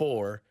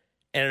 3-4,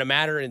 and in a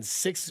matter in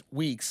 6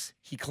 weeks,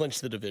 he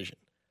clinched the division.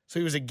 So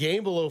he was a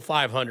game below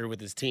 500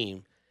 with his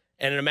team.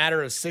 And in a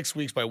matter of 6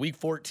 weeks, by week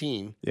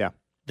 14,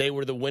 they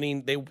were the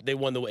winning. They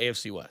won the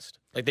AFC West.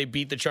 Like they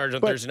beat the Chargers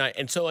on Thursday night.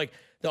 And so like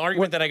the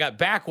argument that I got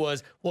back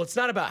was, well, it's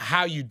not about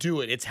how you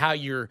do it. It's how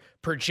you're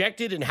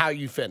projected and how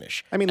you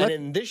finish. I mean, and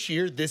in this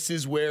year, this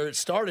is where it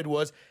started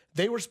was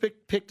they were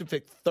picked to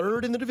pick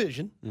third in the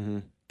division,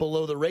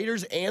 below the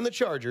Raiders and the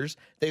Chargers.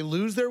 They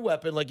lose their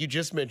weapon, like you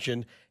just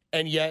mentioned,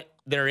 and yet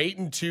they're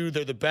 8-2.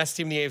 They're the best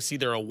team in the AFC.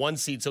 They're a 1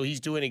 seed. So he's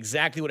doing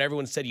exactly what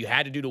everyone said you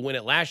had to do to win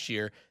it last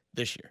year.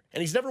 This year,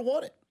 and he's never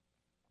won it.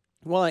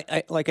 Well,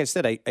 I like I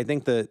said, I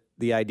think the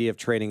idea of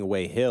trading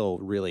away Hill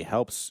really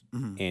helps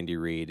Andy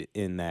Reid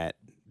in that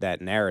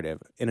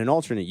narrative. In an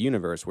alternate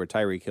universe where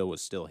Tyreek Hill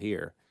was still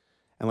here,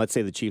 and let's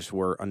say the Chiefs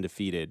were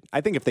undefeated, I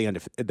think if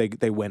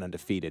they went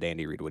undefeated,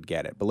 Andy Reid would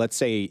get it. But let's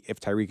say if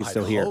Tyreek is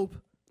still here,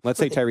 let's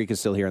say Tyreek is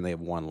still here and they have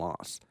one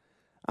loss.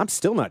 I'm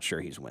still not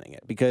sure he's winning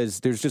it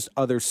because there's just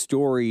other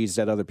stories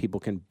that other people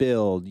can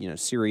build. You know,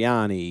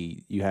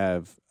 Sirianni, you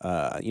have,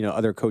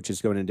 other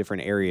coaches going in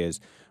different areas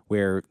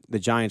where the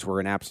Giants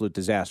were an absolute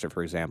disaster,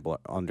 for example,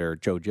 under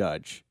Joe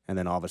Judge. And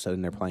then all of a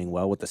sudden they're playing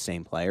well with the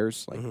same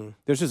players. Like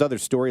there's just other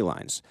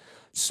storylines.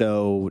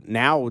 So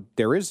now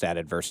there is that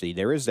adversity.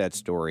 There is that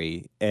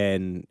story.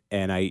 And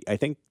I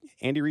think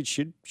Andy Reid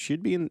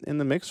should be in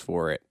the mix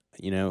for it.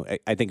 You know,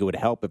 I think it would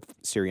help if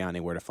Sirianni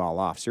were to fall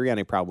off.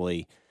 Sirianni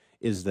probably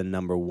is the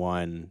number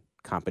one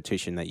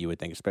competition that you would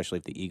think, especially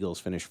if the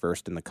Eagles finish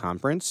first in the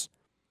conference.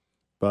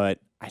 But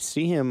I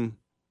see him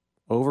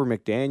over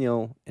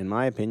McDaniel, in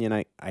my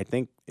opinion. I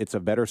think it's a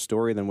better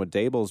story than what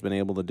Dable's been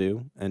able to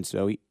do. And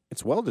so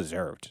it's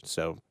well-deserved.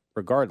 So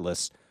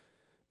regardless,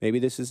 maybe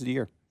this is the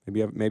year.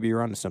 Maybe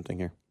you're onto something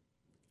here.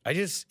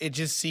 It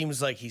just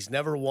seems like he's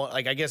never won.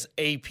 Like, I guess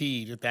AP,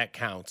 if that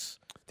counts.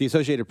 The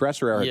Associated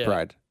Press or Arrowhead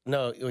Pride?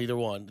 No, either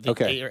one.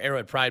 Okay.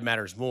 Arrowhead Pride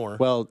matters more.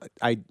 Well,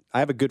 I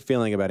have a good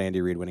feeling about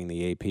Andy Reid winning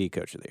the AP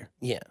Coach of the Year.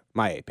 Yeah.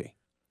 My AP.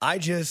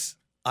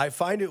 I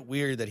find it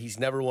weird that he's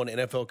never won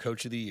NFL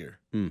Coach of the Year.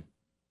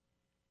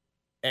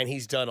 And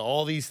he's done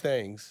all these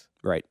things.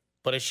 Right.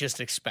 But it's just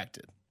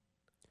expected.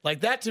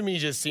 Like, that to me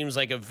just seems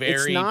like a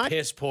very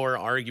piss-poor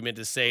argument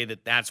to say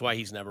that that's why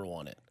he's never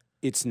won it.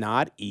 It's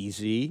not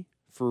easy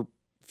for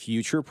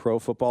future Pro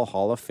Football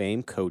Hall of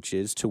Fame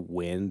coaches to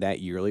win that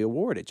yearly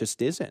award. It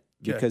just isn't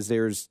because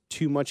there's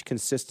too much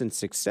consistent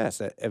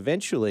success.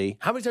 Eventually.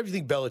 How many times do you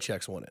think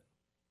Belichick's won it?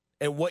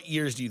 And what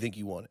years do you think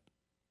he won it?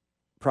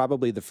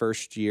 Probably the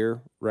first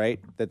year, right,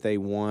 that they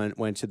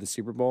went to the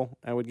Super Bowl,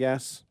 I would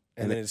guess.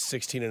 And then his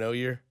 16-0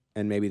 year?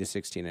 And maybe the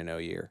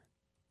 16-0 year.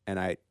 And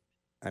I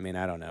mean,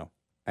 I don't know.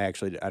 I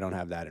don't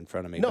have that in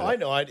front of me. No, I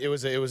know. It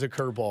was a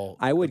curveball.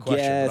 I would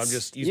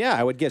guess.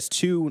 I would guess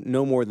 2,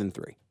 no more than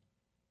 3.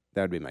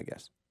 That would be my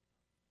guess.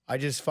 I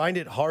just find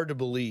it hard to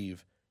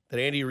believe that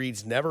Andy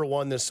Reid's never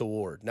won this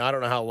award. Now, I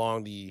don't know how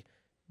long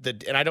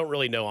and I don't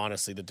really know,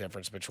 honestly, the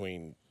difference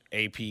between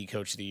AP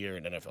Coach of the Year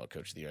and NFL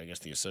Coach of the Year. I guess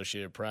the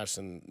Associated Press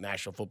and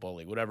National Football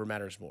League, whatever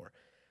matters more.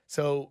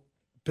 So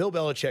Bill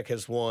Belichick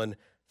has won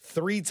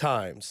 3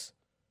 times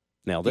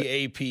Nailed it.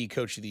 the AP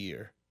Coach of the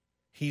Year.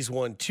 He's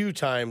won 2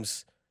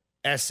 times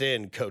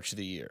SN Coach of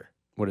the Year.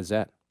 What is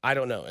that? I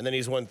don't know. And then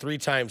he's won 3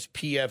 times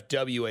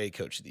PFWA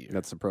Coach of the Year.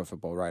 That's the Pro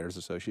Football Writers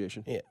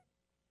Association. Yeah.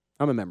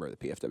 I'm a member of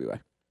the PFWA.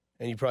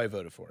 And you probably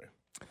voted for him.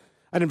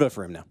 I didn't vote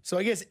for him, no. So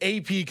I guess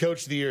AP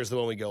Coach of the Year is the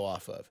one we go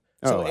off of.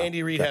 So wow.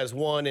 Andy Reid has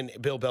 1 and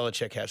Bill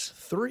Belichick has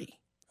 3.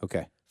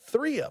 Okay.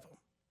 3 of them.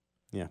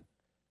 Yeah.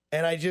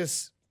 And I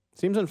just...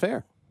 Seems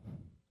unfair,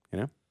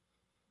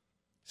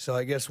 So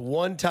I guess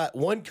one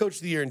Coach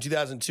of the Year in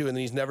 2002, and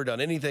then he's never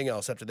done anything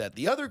else after that.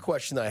 The other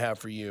question that I have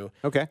for you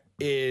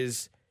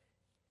is,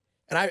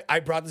 and I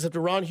brought this up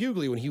to Ron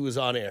Hughley when he was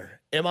on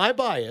air. Am I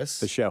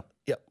biased? The show.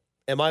 Yep.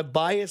 Am I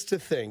biased to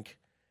think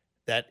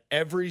that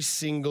every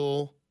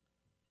single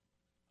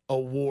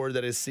award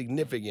that is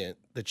significant,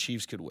 the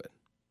Chiefs could win?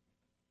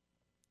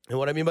 And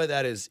what I mean by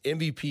that is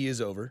MVP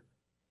is over.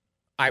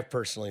 I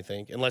personally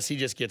think, unless he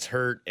just gets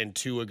hurt and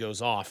Tua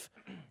goes off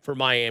for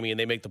Miami and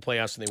they make the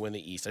playoffs and they win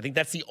the East. I think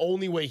that's the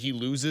only way he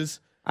loses.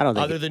 I don't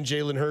think other than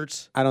Jalen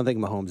Hurts. I don't think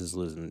Mahomes is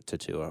losing to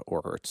Tua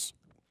or Hurts.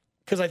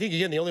 Because I think,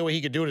 again, the only way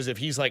he could do it is if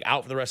he's like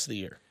out for the rest of the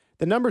year.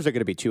 The numbers are going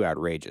to be too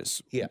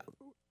outrageous. Yeah.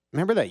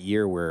 Remember that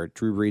year where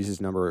Drew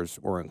Brees' numbers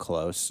weren't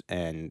close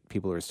and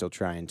people are still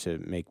trying to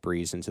make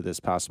Brees into this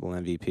possible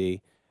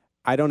MVP?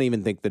 I don't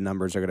even think the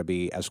numbers are going to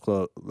be as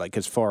close, like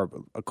as far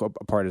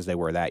apart as they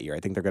were that year. I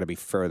think they're going to be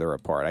further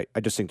apart. I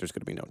just think there's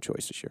going to be no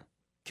choice this year.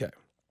 Okay.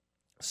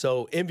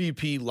 So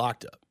MVP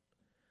locked up.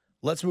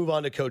 Let's move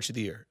on to Coach of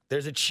the Year.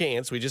 There's a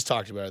chance, we just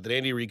talked about it, that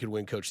Andy Reid could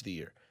win Coach of the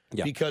Year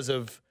because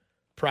of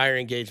prior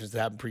engagements that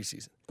happened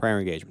preseason. Prior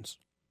engagements.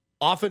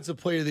 Offensive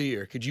Player of the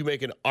Year. Could you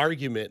make an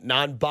argument,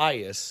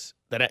 non-bias,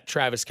 that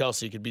Travis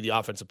Kelce could be the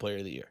Offensive Player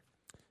of the Year?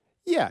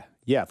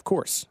 Yeah, of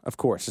course.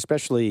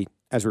 Especially,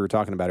 as we were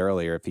talking about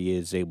earlier, if he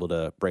is able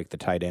to break the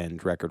tight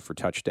end record for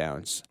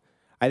touchdowns.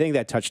 I think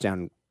that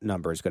touchdown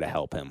number is going to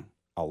help him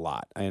a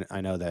lot.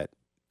 I know that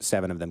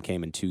 7 of them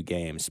came in 2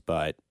 games,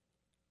 but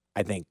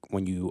I think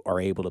when you are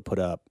able to put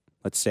up,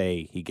 let's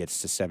say he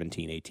gets to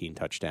 17, 18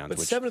 touchdowns. But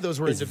which 7 of those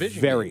were in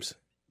division games.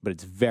 But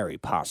it's very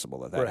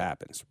possible that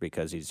happens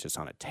because he's just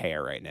on a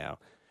tear right now.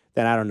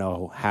 Then I don't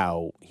know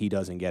how he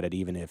doesn't get it,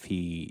 even if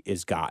he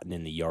is gotten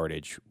in the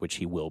yardage, which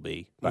he will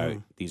be by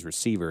these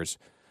receivers.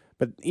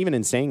 But even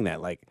in saying that,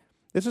 like,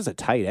 this is a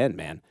tight end,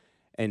 man.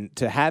 And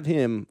to have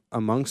him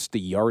amongst the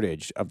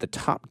yardage of the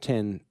top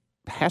 10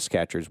 pass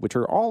catchers, which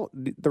are all,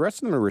 the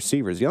rest of them are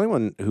receivers. The only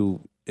one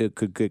who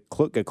could get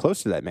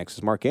close to that mix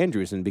is Mark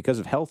Andrews, and because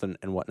of health and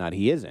whatnot,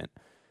 he isn't.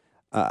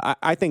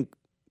 I think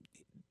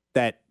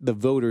that the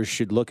voters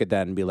should look at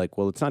that and be like,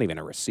 well, it's not even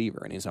a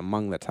receiver, and he's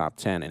among the top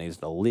 10, and he's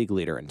the league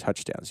leader in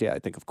touchdowns. Yeah, I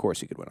think, of course,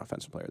 he could win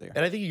Offensive Player of the Year.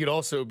 And I think he could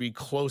also be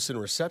close in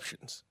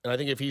receptions. And I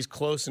think if he's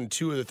close in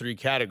 2 of the 3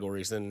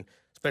 categories, then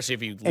especially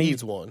if he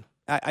leads one.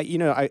 He's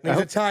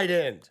a tight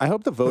end. I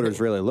hope the voters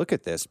really look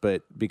at this,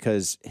 but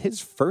because his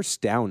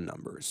first down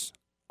numbers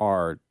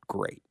are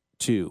great,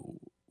 too,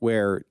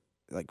 where,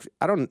 like,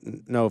 I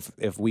don't know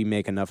if we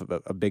make enough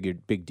of a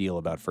big deal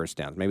about first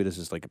downs. Maybe this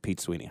is like a Pete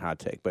Sweeney hot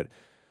take, but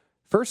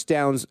first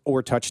downs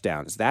or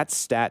touchdowns, that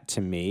stat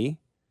to me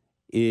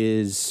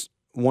is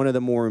one of the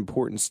more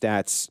important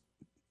stats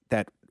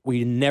that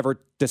we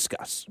never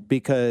discuss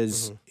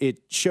because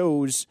it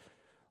shows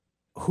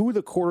who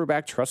the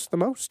quarterback trusts the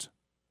most.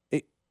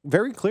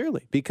 Very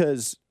clearly,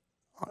 because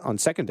on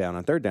second down,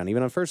 on third down,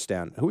 even on first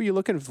down, who are you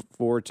looking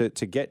for to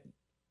get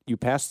you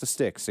past the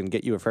sticks and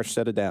get you a fresh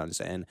set of downs?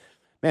 And,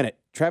 man,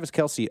 Travis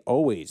Kelce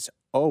always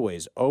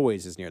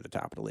is near the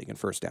top of the league in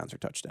first downs or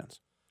touchdowns.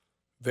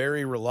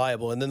 Very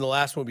reliable. And then the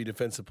last one would be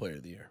Defensive Player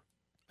of the Year.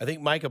 I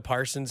think Micah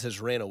Parsons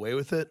has ran away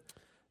with it,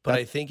 but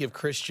I think if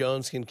Chris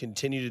Jones can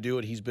continue to do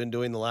what he's been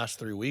doing the last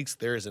 3 weeks,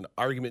 there is an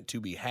argument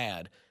to be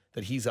had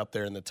that he's up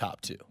there in the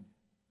top 2.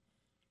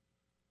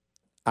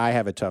 I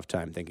have a tough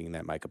time thinking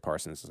that Micah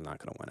Parsons is not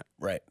going to win it.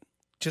 Right.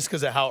 Just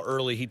because of how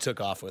early he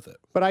took off with it.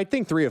 But I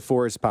think 3 or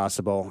 4 is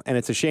possible, and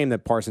it's a shame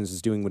that Parsons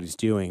is doing what he's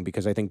doing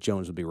because I think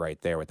Jones would be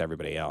right there with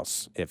everybody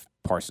else if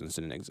Parsons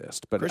didn't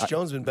exist. But Chris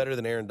Jones has been better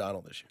than Aaron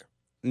Donald this year.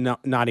 No,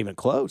 not even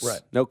close.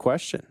 Right. No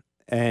question.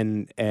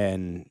 And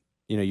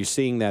you're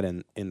seeing that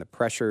in the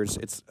pressures.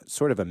 It's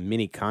sort of a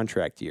mini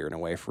contract year in a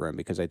way for him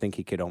because I think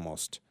he could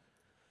almost,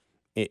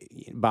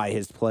 by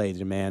his play,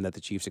 demand that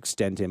the Chiefs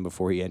extend him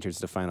before he enters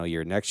the final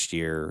year next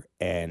year.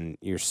 And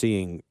you're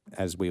seeing,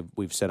 as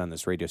we've said on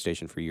this radio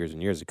station for years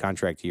and years, the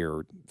contract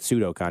year,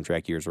 pseudo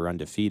contract years are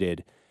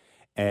undefeated.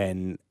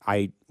 And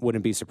I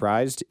wouldn't be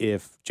surprised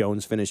if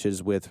Jones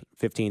finishes with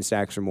 15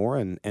 sacks or more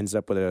and ends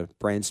up with a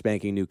brand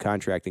spanking new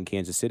contract in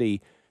Kansas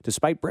City,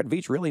 despite Brett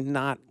Veach really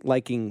not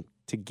liking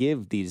to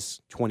give these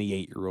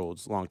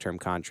 28-year-olds long-term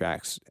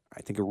contracts.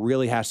 I think it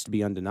really has to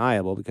be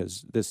undeniable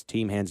because this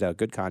team hands out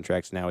good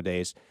contracts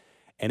nowadays,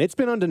 and it's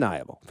been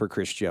undeniable for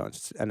Chris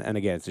Jones. And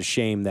again, it's a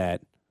shame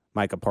that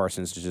Micah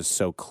Parsons is just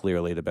so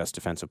clearly the best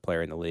defensive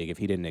player in the league. If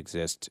he didn't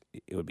exist,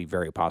 it would be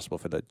very possible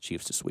for the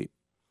Chiefs to sweep.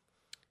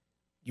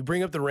 You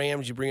bring up the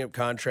Rams, you bring up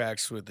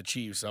contracts with the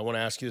Chiefs. I want to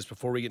ask you this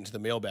before we get into the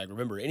mailbag.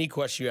 Remember, any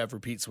question you have for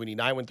Pete Sweeney,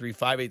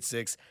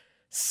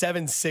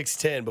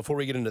 913-586-7610. Before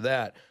we get into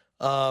that,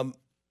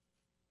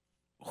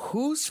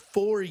 whose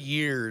 4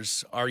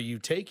 years are you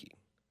taking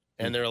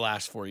in their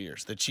last 4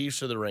 years, the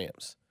Chiefs or the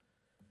Rams?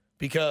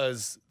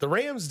 Because the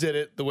Rams did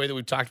it the way that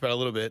we've talked about a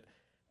little bit.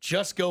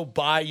 Just go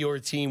buy your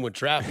team with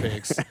draft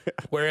picks,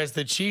 whereas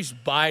the Chiefs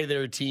buy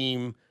their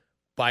team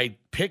by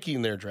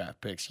picking their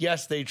draft picks.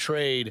 Yes, they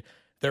trade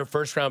their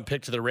first-round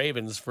pick to the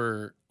Ravens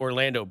for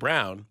Orlando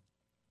Brown,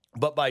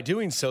 but by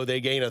doing so,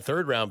 they gain a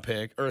third-round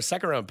pick or a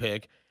second-round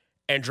pick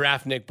and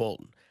draft Nick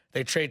Bolton.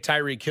 They trade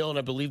Tyreek Hill, and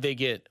I believe they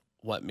get,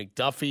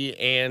 McDuffie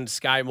and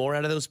Sky Moore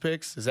out of those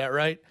picks? Is that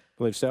right? I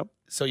believe so.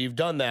 So you've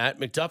done that.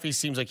 McDuffie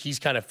seems like he's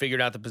kind of figured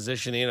out the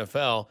position in the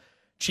NFL.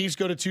 Chiefs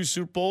go to 2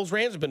 Super Bowls.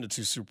 Rams have been to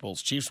 2 Super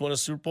Bowls. Chiefs won a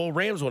Super Bowl.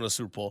 Rams won a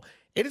Super Bowl.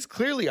 It is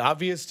clearly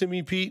obvious to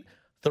me, Pete,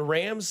 the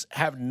Rams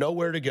have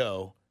nowhere to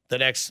go the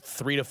next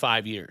 3 to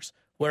 5 years.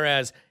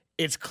 Whereas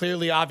it's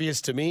clearly obvious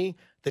to me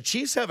the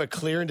Chiefs have a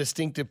clear and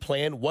distinctive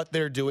plan what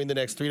they're doing the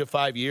next 3 to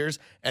 5 years,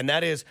 and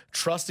that is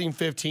trusting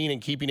 15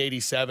 and keeping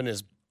 87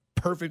 as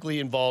perfectly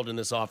involved in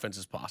this offense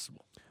as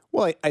possible.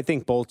 Well, I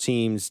think both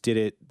teams did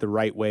it the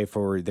right way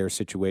for their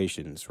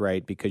situations,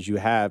 right? Because you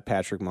have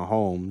Patrick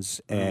Mahomes,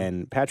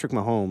 and Patrick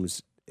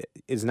Mahomes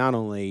is not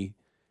only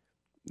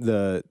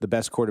the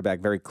best quarterback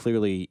very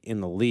clearly in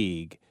the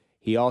league,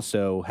 he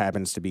also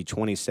happens to be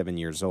 27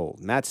 years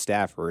old. Matt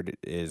Stafford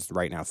is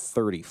right now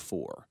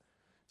 34.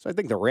 So I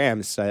think the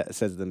Rams says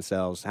to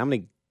themselves, how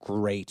many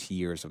great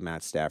years of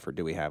Matt Stafford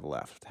do we have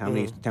left? How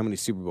many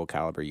Super Bowl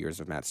caliber years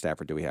of Matt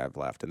Stafford do we have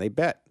left? And they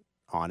bet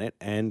on it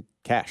and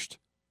cashed.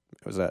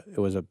 It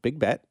was a big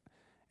bet,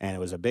 and it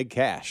was a big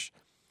cash.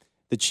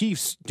 The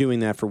Chiefs doing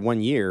that for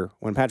 1 year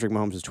when Patrick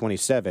Mahomes is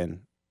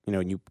 27,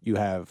 and you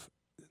have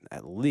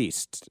at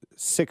least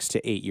 6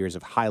 to 8 years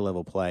of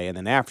high-level play. And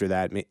then after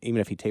that, even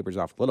if he tapers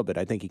off a little bit,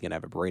 I think he can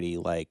have a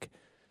Brady-like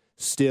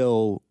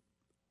still,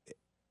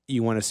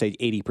 you want to say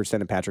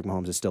 80% of Patrick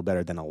Mahomes is still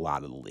better than a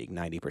lot of the league,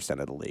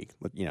 90% of the league,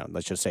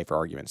 let's just say for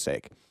argument's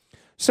sake.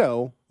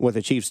 So what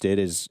the Chiefs did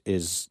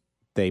is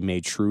they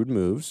made shrewd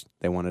moves.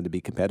 They wanted to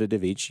be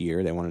competitive each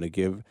year. They wanted to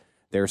give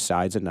their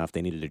sides enough.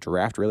 They needed to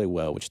draft really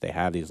well, which they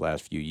have these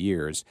last few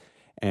years.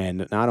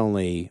 And not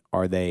only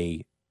are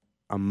they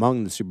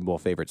among the Super Bowl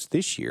favorites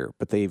this year,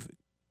 but they've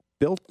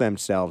built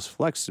themselves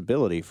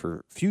flexibility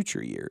for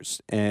future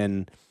years.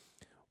 And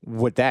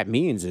what that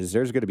means is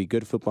there's going to be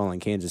good football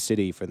in Kansas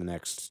City for the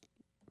next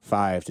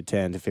 5 to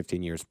 10 to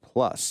 15 years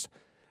plus.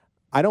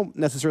 I don't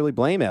necessarily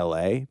blame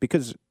LA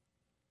because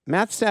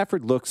Matt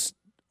Stafford looks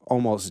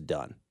almost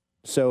done.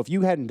 So if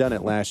you hadn't done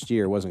it last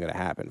year, it wasn't going to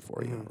happen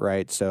for you,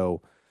 right?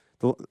 So,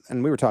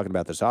 and we were talking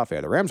about this off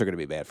air, the Rams are going to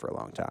be bad for a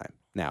long time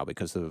now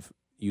because of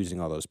using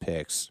all those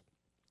picks.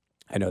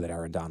 I know that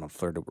Aaron Donald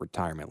flirted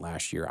retirement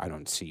last year. I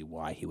don't see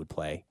why he would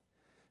play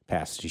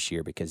past this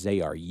year because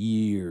they are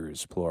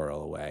years,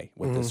 plural, away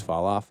with this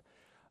fall off.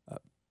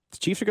 The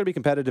Chiefs are going to be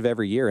competitive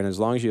every year, and as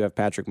long as you have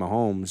Patrick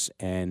Mahomes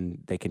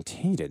and they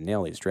continue to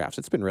nail these drafts,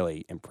 it's been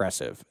really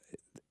impressive.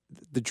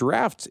 The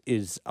draft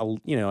is,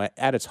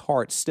 at its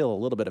heart, still a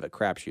little bit of a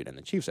crapshoot, and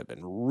the Chiefs have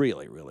been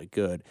really, really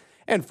good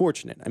and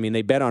fortunate. I mean,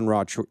 they bet on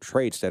raw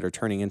traits that are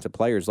turning into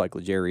players like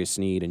L'Jarius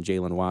Sneed and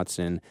Jalen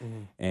Watson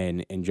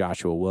and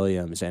Joshua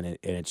Williams, and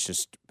it's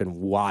just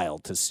been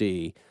wild to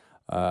see.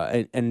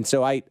 And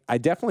so I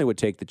definitely would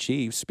take the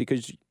Chiefs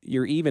because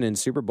you're even in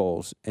Super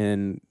Bowls,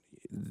 and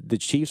the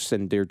Chiefs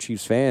and their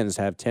Chiefs fans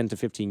have 10 to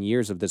 15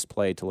 years of this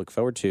play to look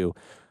forward to.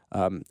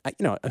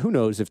 Who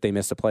knows if they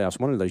miss the playoffs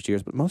one of those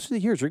years, but most of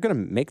the years you're going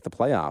to make the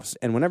playoffs.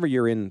 And whenever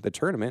you're in the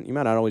tournament, you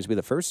might not always be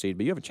the first seed,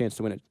 but you have a chance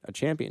to win a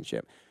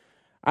championship.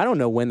 I don't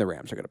know when the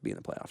Rams are going to be in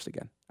the playoffs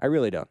again. I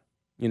really don't.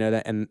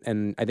 That,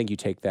 and I think you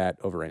take that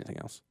over anything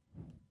else.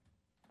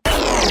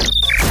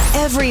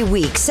 Every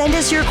week, send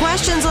us your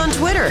questions on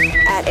Twitter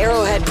at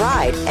Arrowhead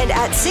Pride and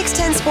at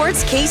 610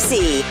 Sports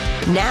KC.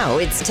 Now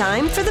it's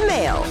time for the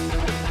mail.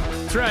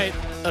 That's right.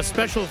 A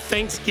special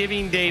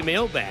Thanksgiving Day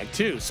mailbag,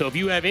 too. So if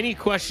you have any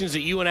questions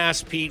that you want to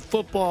ask Pete,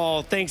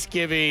 football,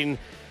 Thanksgiving.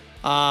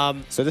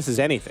 So this is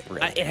anything,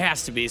 really. It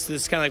has to be. So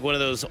this is kind of like one of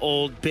those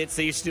old bits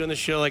they used to do on the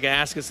show, like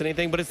Ask Us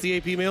Anything, but it's the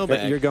AP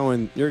mailbag. You're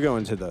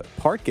going to the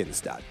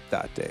Parkins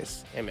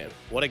days. Hey, man,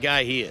 what a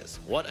guy he is.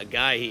 What a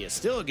guy he is.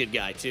 Still a good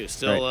guy, too.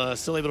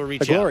 Still able to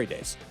reach out. The glory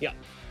days. Yeah.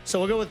 So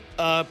we'll go with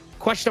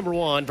question number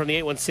 1 from the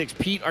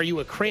 816. Pete, are you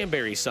a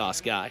cranberry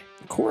sauce guy?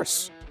 Of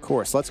course.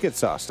 Let's get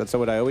sauce. That's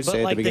what I always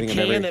say at the beginning of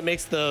every. But like the can that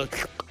makes the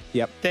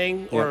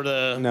thing? Yep. Or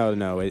the...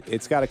 No.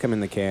 It's got to come in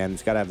the can.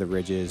 It's got to have the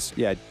ridges.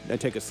 Yeah, I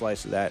take a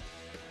slice of that.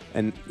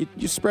 And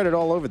you spread it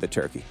all over the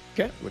turkey.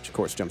 Okay. Which, of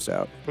course, jumps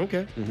out.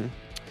 Okay.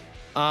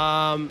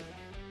 Mm-hmm.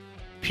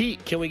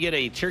 Pete, can we get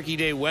a Turkey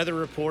Day weather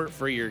report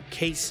for your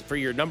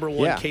number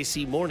 1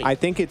 KC morning? I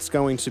think it's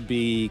going to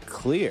be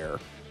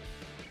clear,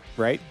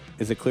 right?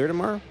 Is it clear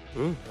tomorrow?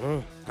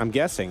 Mm-hmm. I'm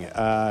guessing.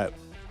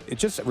 it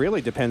just really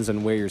depends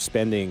on where you're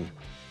spending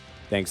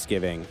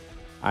Thanksgiving.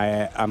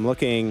 I'm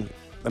looking.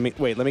 Let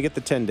me get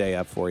the 10-day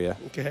up for you.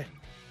 Okay.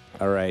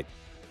 All right.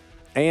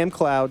 AM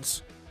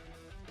clouds.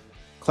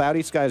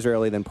 Cloudy skies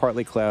early, then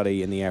partly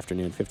cloudy in the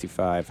afternoon,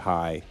 55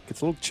 high.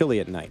 Gets a little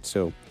chilly at night,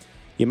 so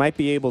you might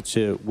be able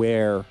to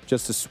wear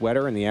just a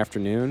sweater in the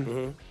afternoon.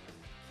 Mm-hmm.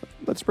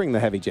 Let's bring the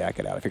heavy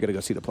jacket out if you're going to go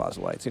see the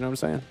Plaza Lights. You know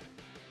what I'm saying?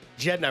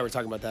 Jed and I were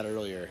talking about that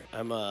earlier.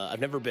 I've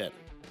never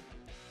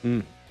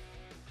been.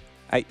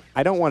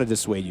 I don't want to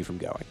dissuade you from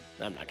going.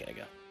 I'm not going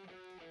to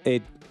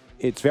go.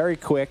 It's very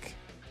quick.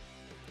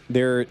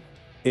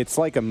 It's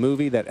like a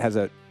movie that has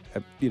a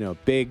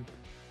big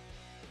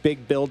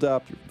build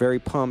up. You're very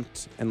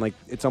pumped, and like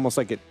it's almost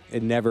like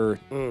it never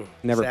pans,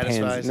 never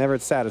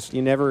satisfies.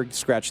 You never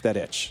scratch that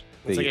itch.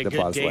 It's like a good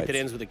Plaza date Lights. that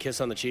ends with a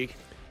kiss on the cheek.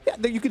 Yeah,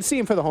 you can see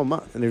him for the whole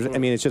month, and I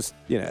mean, it's just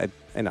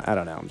and I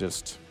don't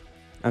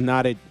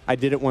know. I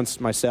did it once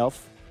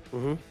myself.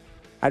 Mm-hmm.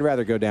 I'd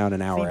rather go down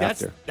an hour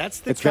after.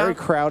 It's very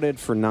crowded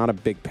for not a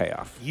big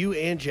payoff. You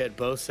and Jed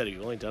both said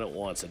you've only done it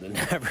once and then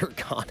never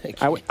gone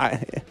again.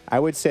 I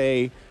would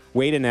say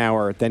wait an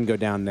hour, then go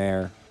down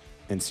there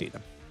and see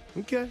them.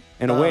 Okay.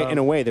 In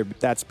a way,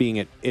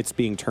 it's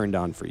being turned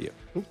on for you.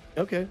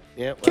 Okay.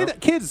 Yeah. Well.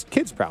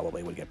 Kids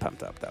probably would get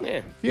pumped up though.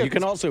 Yeah. You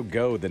can also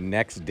go the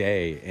next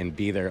day and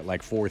be there at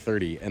like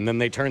 4:30, and then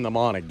they turn them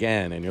on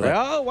again, and you're like,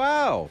 oh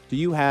wow. Do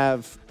you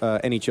have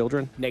any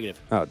children? Negative.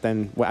 Oh,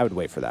 then I would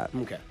wait for that.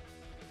 Okay.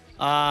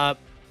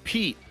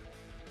 Pete,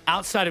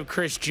 outside of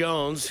Chris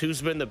Jones,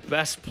 who's been the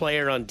best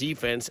player on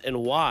defense,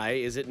 and why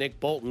is it Nick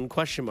Bolton? ?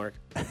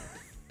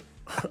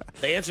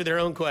 They answered their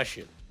own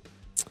question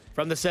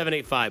from the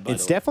 785.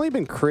 It's definitely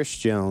been Chris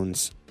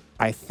Jones.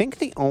 I think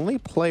the only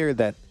player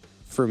that,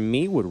 for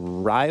me, would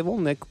rival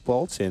Nick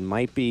Bolton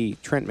might be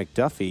Trent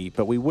McDuffie,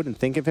 but we wouldn't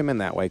think of him in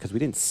that way because we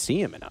didn't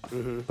see him enough.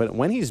 Mm-hmm. But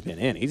when he's been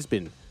in, he's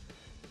been.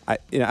 I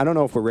don't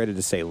know if we're ready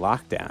to say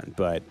lockdown,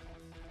 but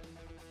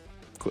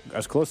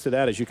as close to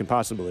that as you can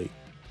possibly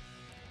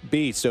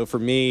be. So for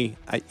me,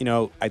 I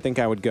think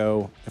I would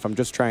go, if I'm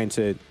just trying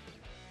to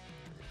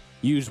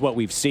use what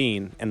we've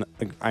seen, and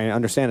I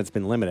understand it's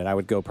been limited, I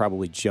would go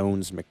probably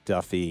Jones,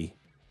 McDuffie,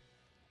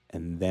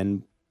 and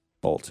then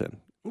Bolton.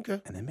 Okay.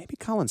 And then maybe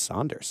Colin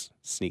Saunders.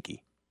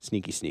 Sneaky.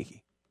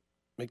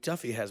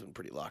 McDuffie has been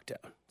pretty locked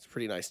down. It's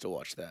pretty nice to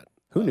watch that.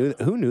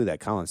 Who knew that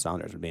Colin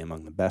Saunders would be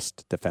among the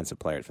best defensive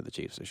players for the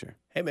Chiefs this year?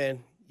 Hey,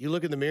 man. You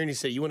look in the mirror and you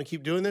say, "You want to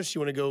keep doing this? You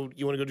want to go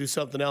do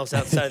something else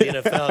outside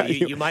of the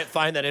NFL? You might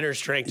find that inner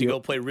strength to go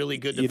play really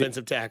good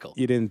defensive tackle."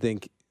 You didn't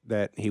think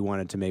that he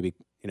wanted to maybe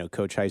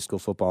coach high school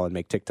football and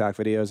make TikTok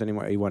videos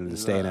anymore? He wanted to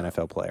stay an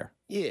NFL player.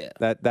 Yeah,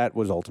 that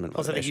was ultimate motivation.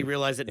 Also, I think he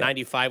realized that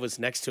 95 was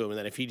next to him, and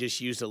that if he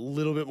just used a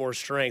little bit more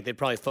strength, they'd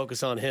probably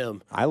focus on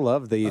him. I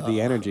love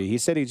the energy. He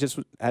said he just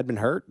had been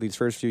hurt these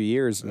first few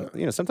years.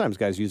 And, sometimes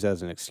guys use that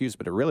as an excuse,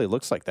 but it really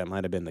looks like that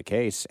might have been the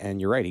case.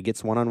 And you're right, he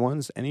gets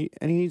one-on-ones, and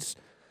he's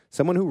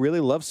someone who really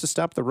loves to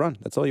stop the run.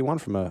 That's all you want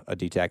from a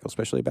D tackle,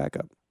 especially a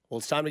backup. Well,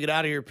 it's time to get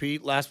out of here,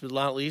 Pete. Last but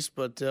not least,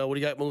 but what do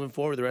you got moving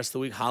forward the rest of the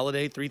week?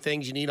 Holiday, 3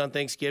 things you need on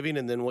Thanksgiving,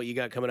 and then what you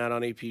got coming out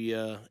on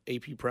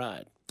AP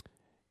Pride.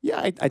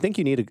 Yeah, I think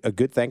you need a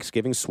good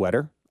Thanksgiving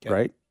sweater,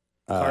 right?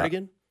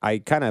 Cardigan? I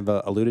kind of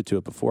alluded to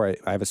it before.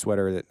 I have a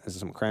sweater that has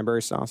some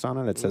cranberry sauce on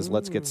it. It says,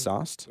 "Let's get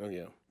sauced." Oh,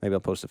 yeah. Maybe I'll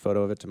post a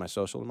photo of it to my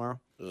social tomorrow.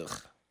 Ugh.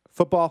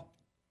 Football,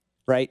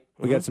 right?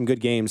 We got some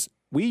good games.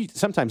 We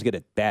sometimes get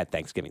a bad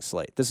Thanksgiving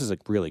slate. This is a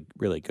really,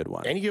 really good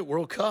one. And you get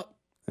World Cup.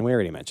 And we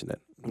already mentioned it.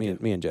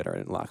 Me and Jed are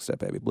in lockstep,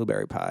 baby.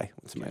 Blueberry pie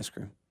with some ice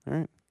cream. All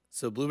right.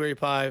 So blueberry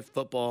pie,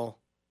 football,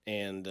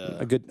 and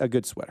a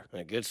good sweater.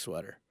 A good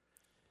sweater.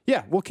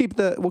 Yeah, we'll keep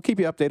you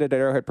updated at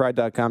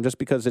arrowheadpride.com. Just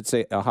because it's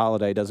a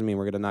holiday doesn't mean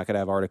we're going to not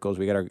have articles.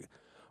 We got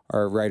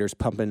our writers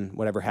pumping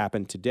whatever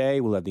happened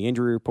today. We'll have the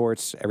injury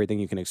reports, everything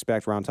you can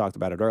expect. Ron talked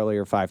about it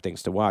earlier, 5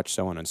 things to watch,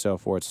 so on and so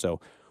forth. So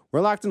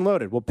we're locked and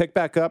loaded. We'll pick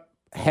back up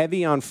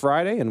heavy on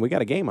Friday, and we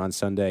got a game on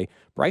Sunday.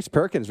 Bryce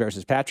Perkins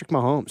versus Patrick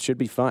Mahomes. Should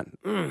be fun.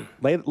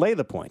 Lay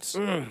the points.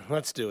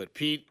 Let's do it.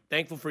 Pete,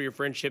 thankful for your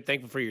friendship.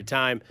 Thankful for your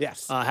time.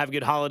 Yes. Have a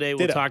good holiday.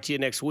 We'll talk to you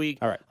next week.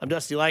 All right. I'm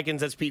Dusty Likens.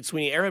 That's Pete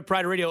Sweeney. Arrowhead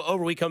Pride Radio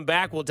over. We come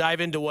back. We'll dive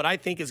into what I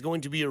think is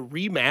going to be a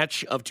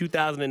rematch of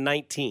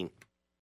 2019.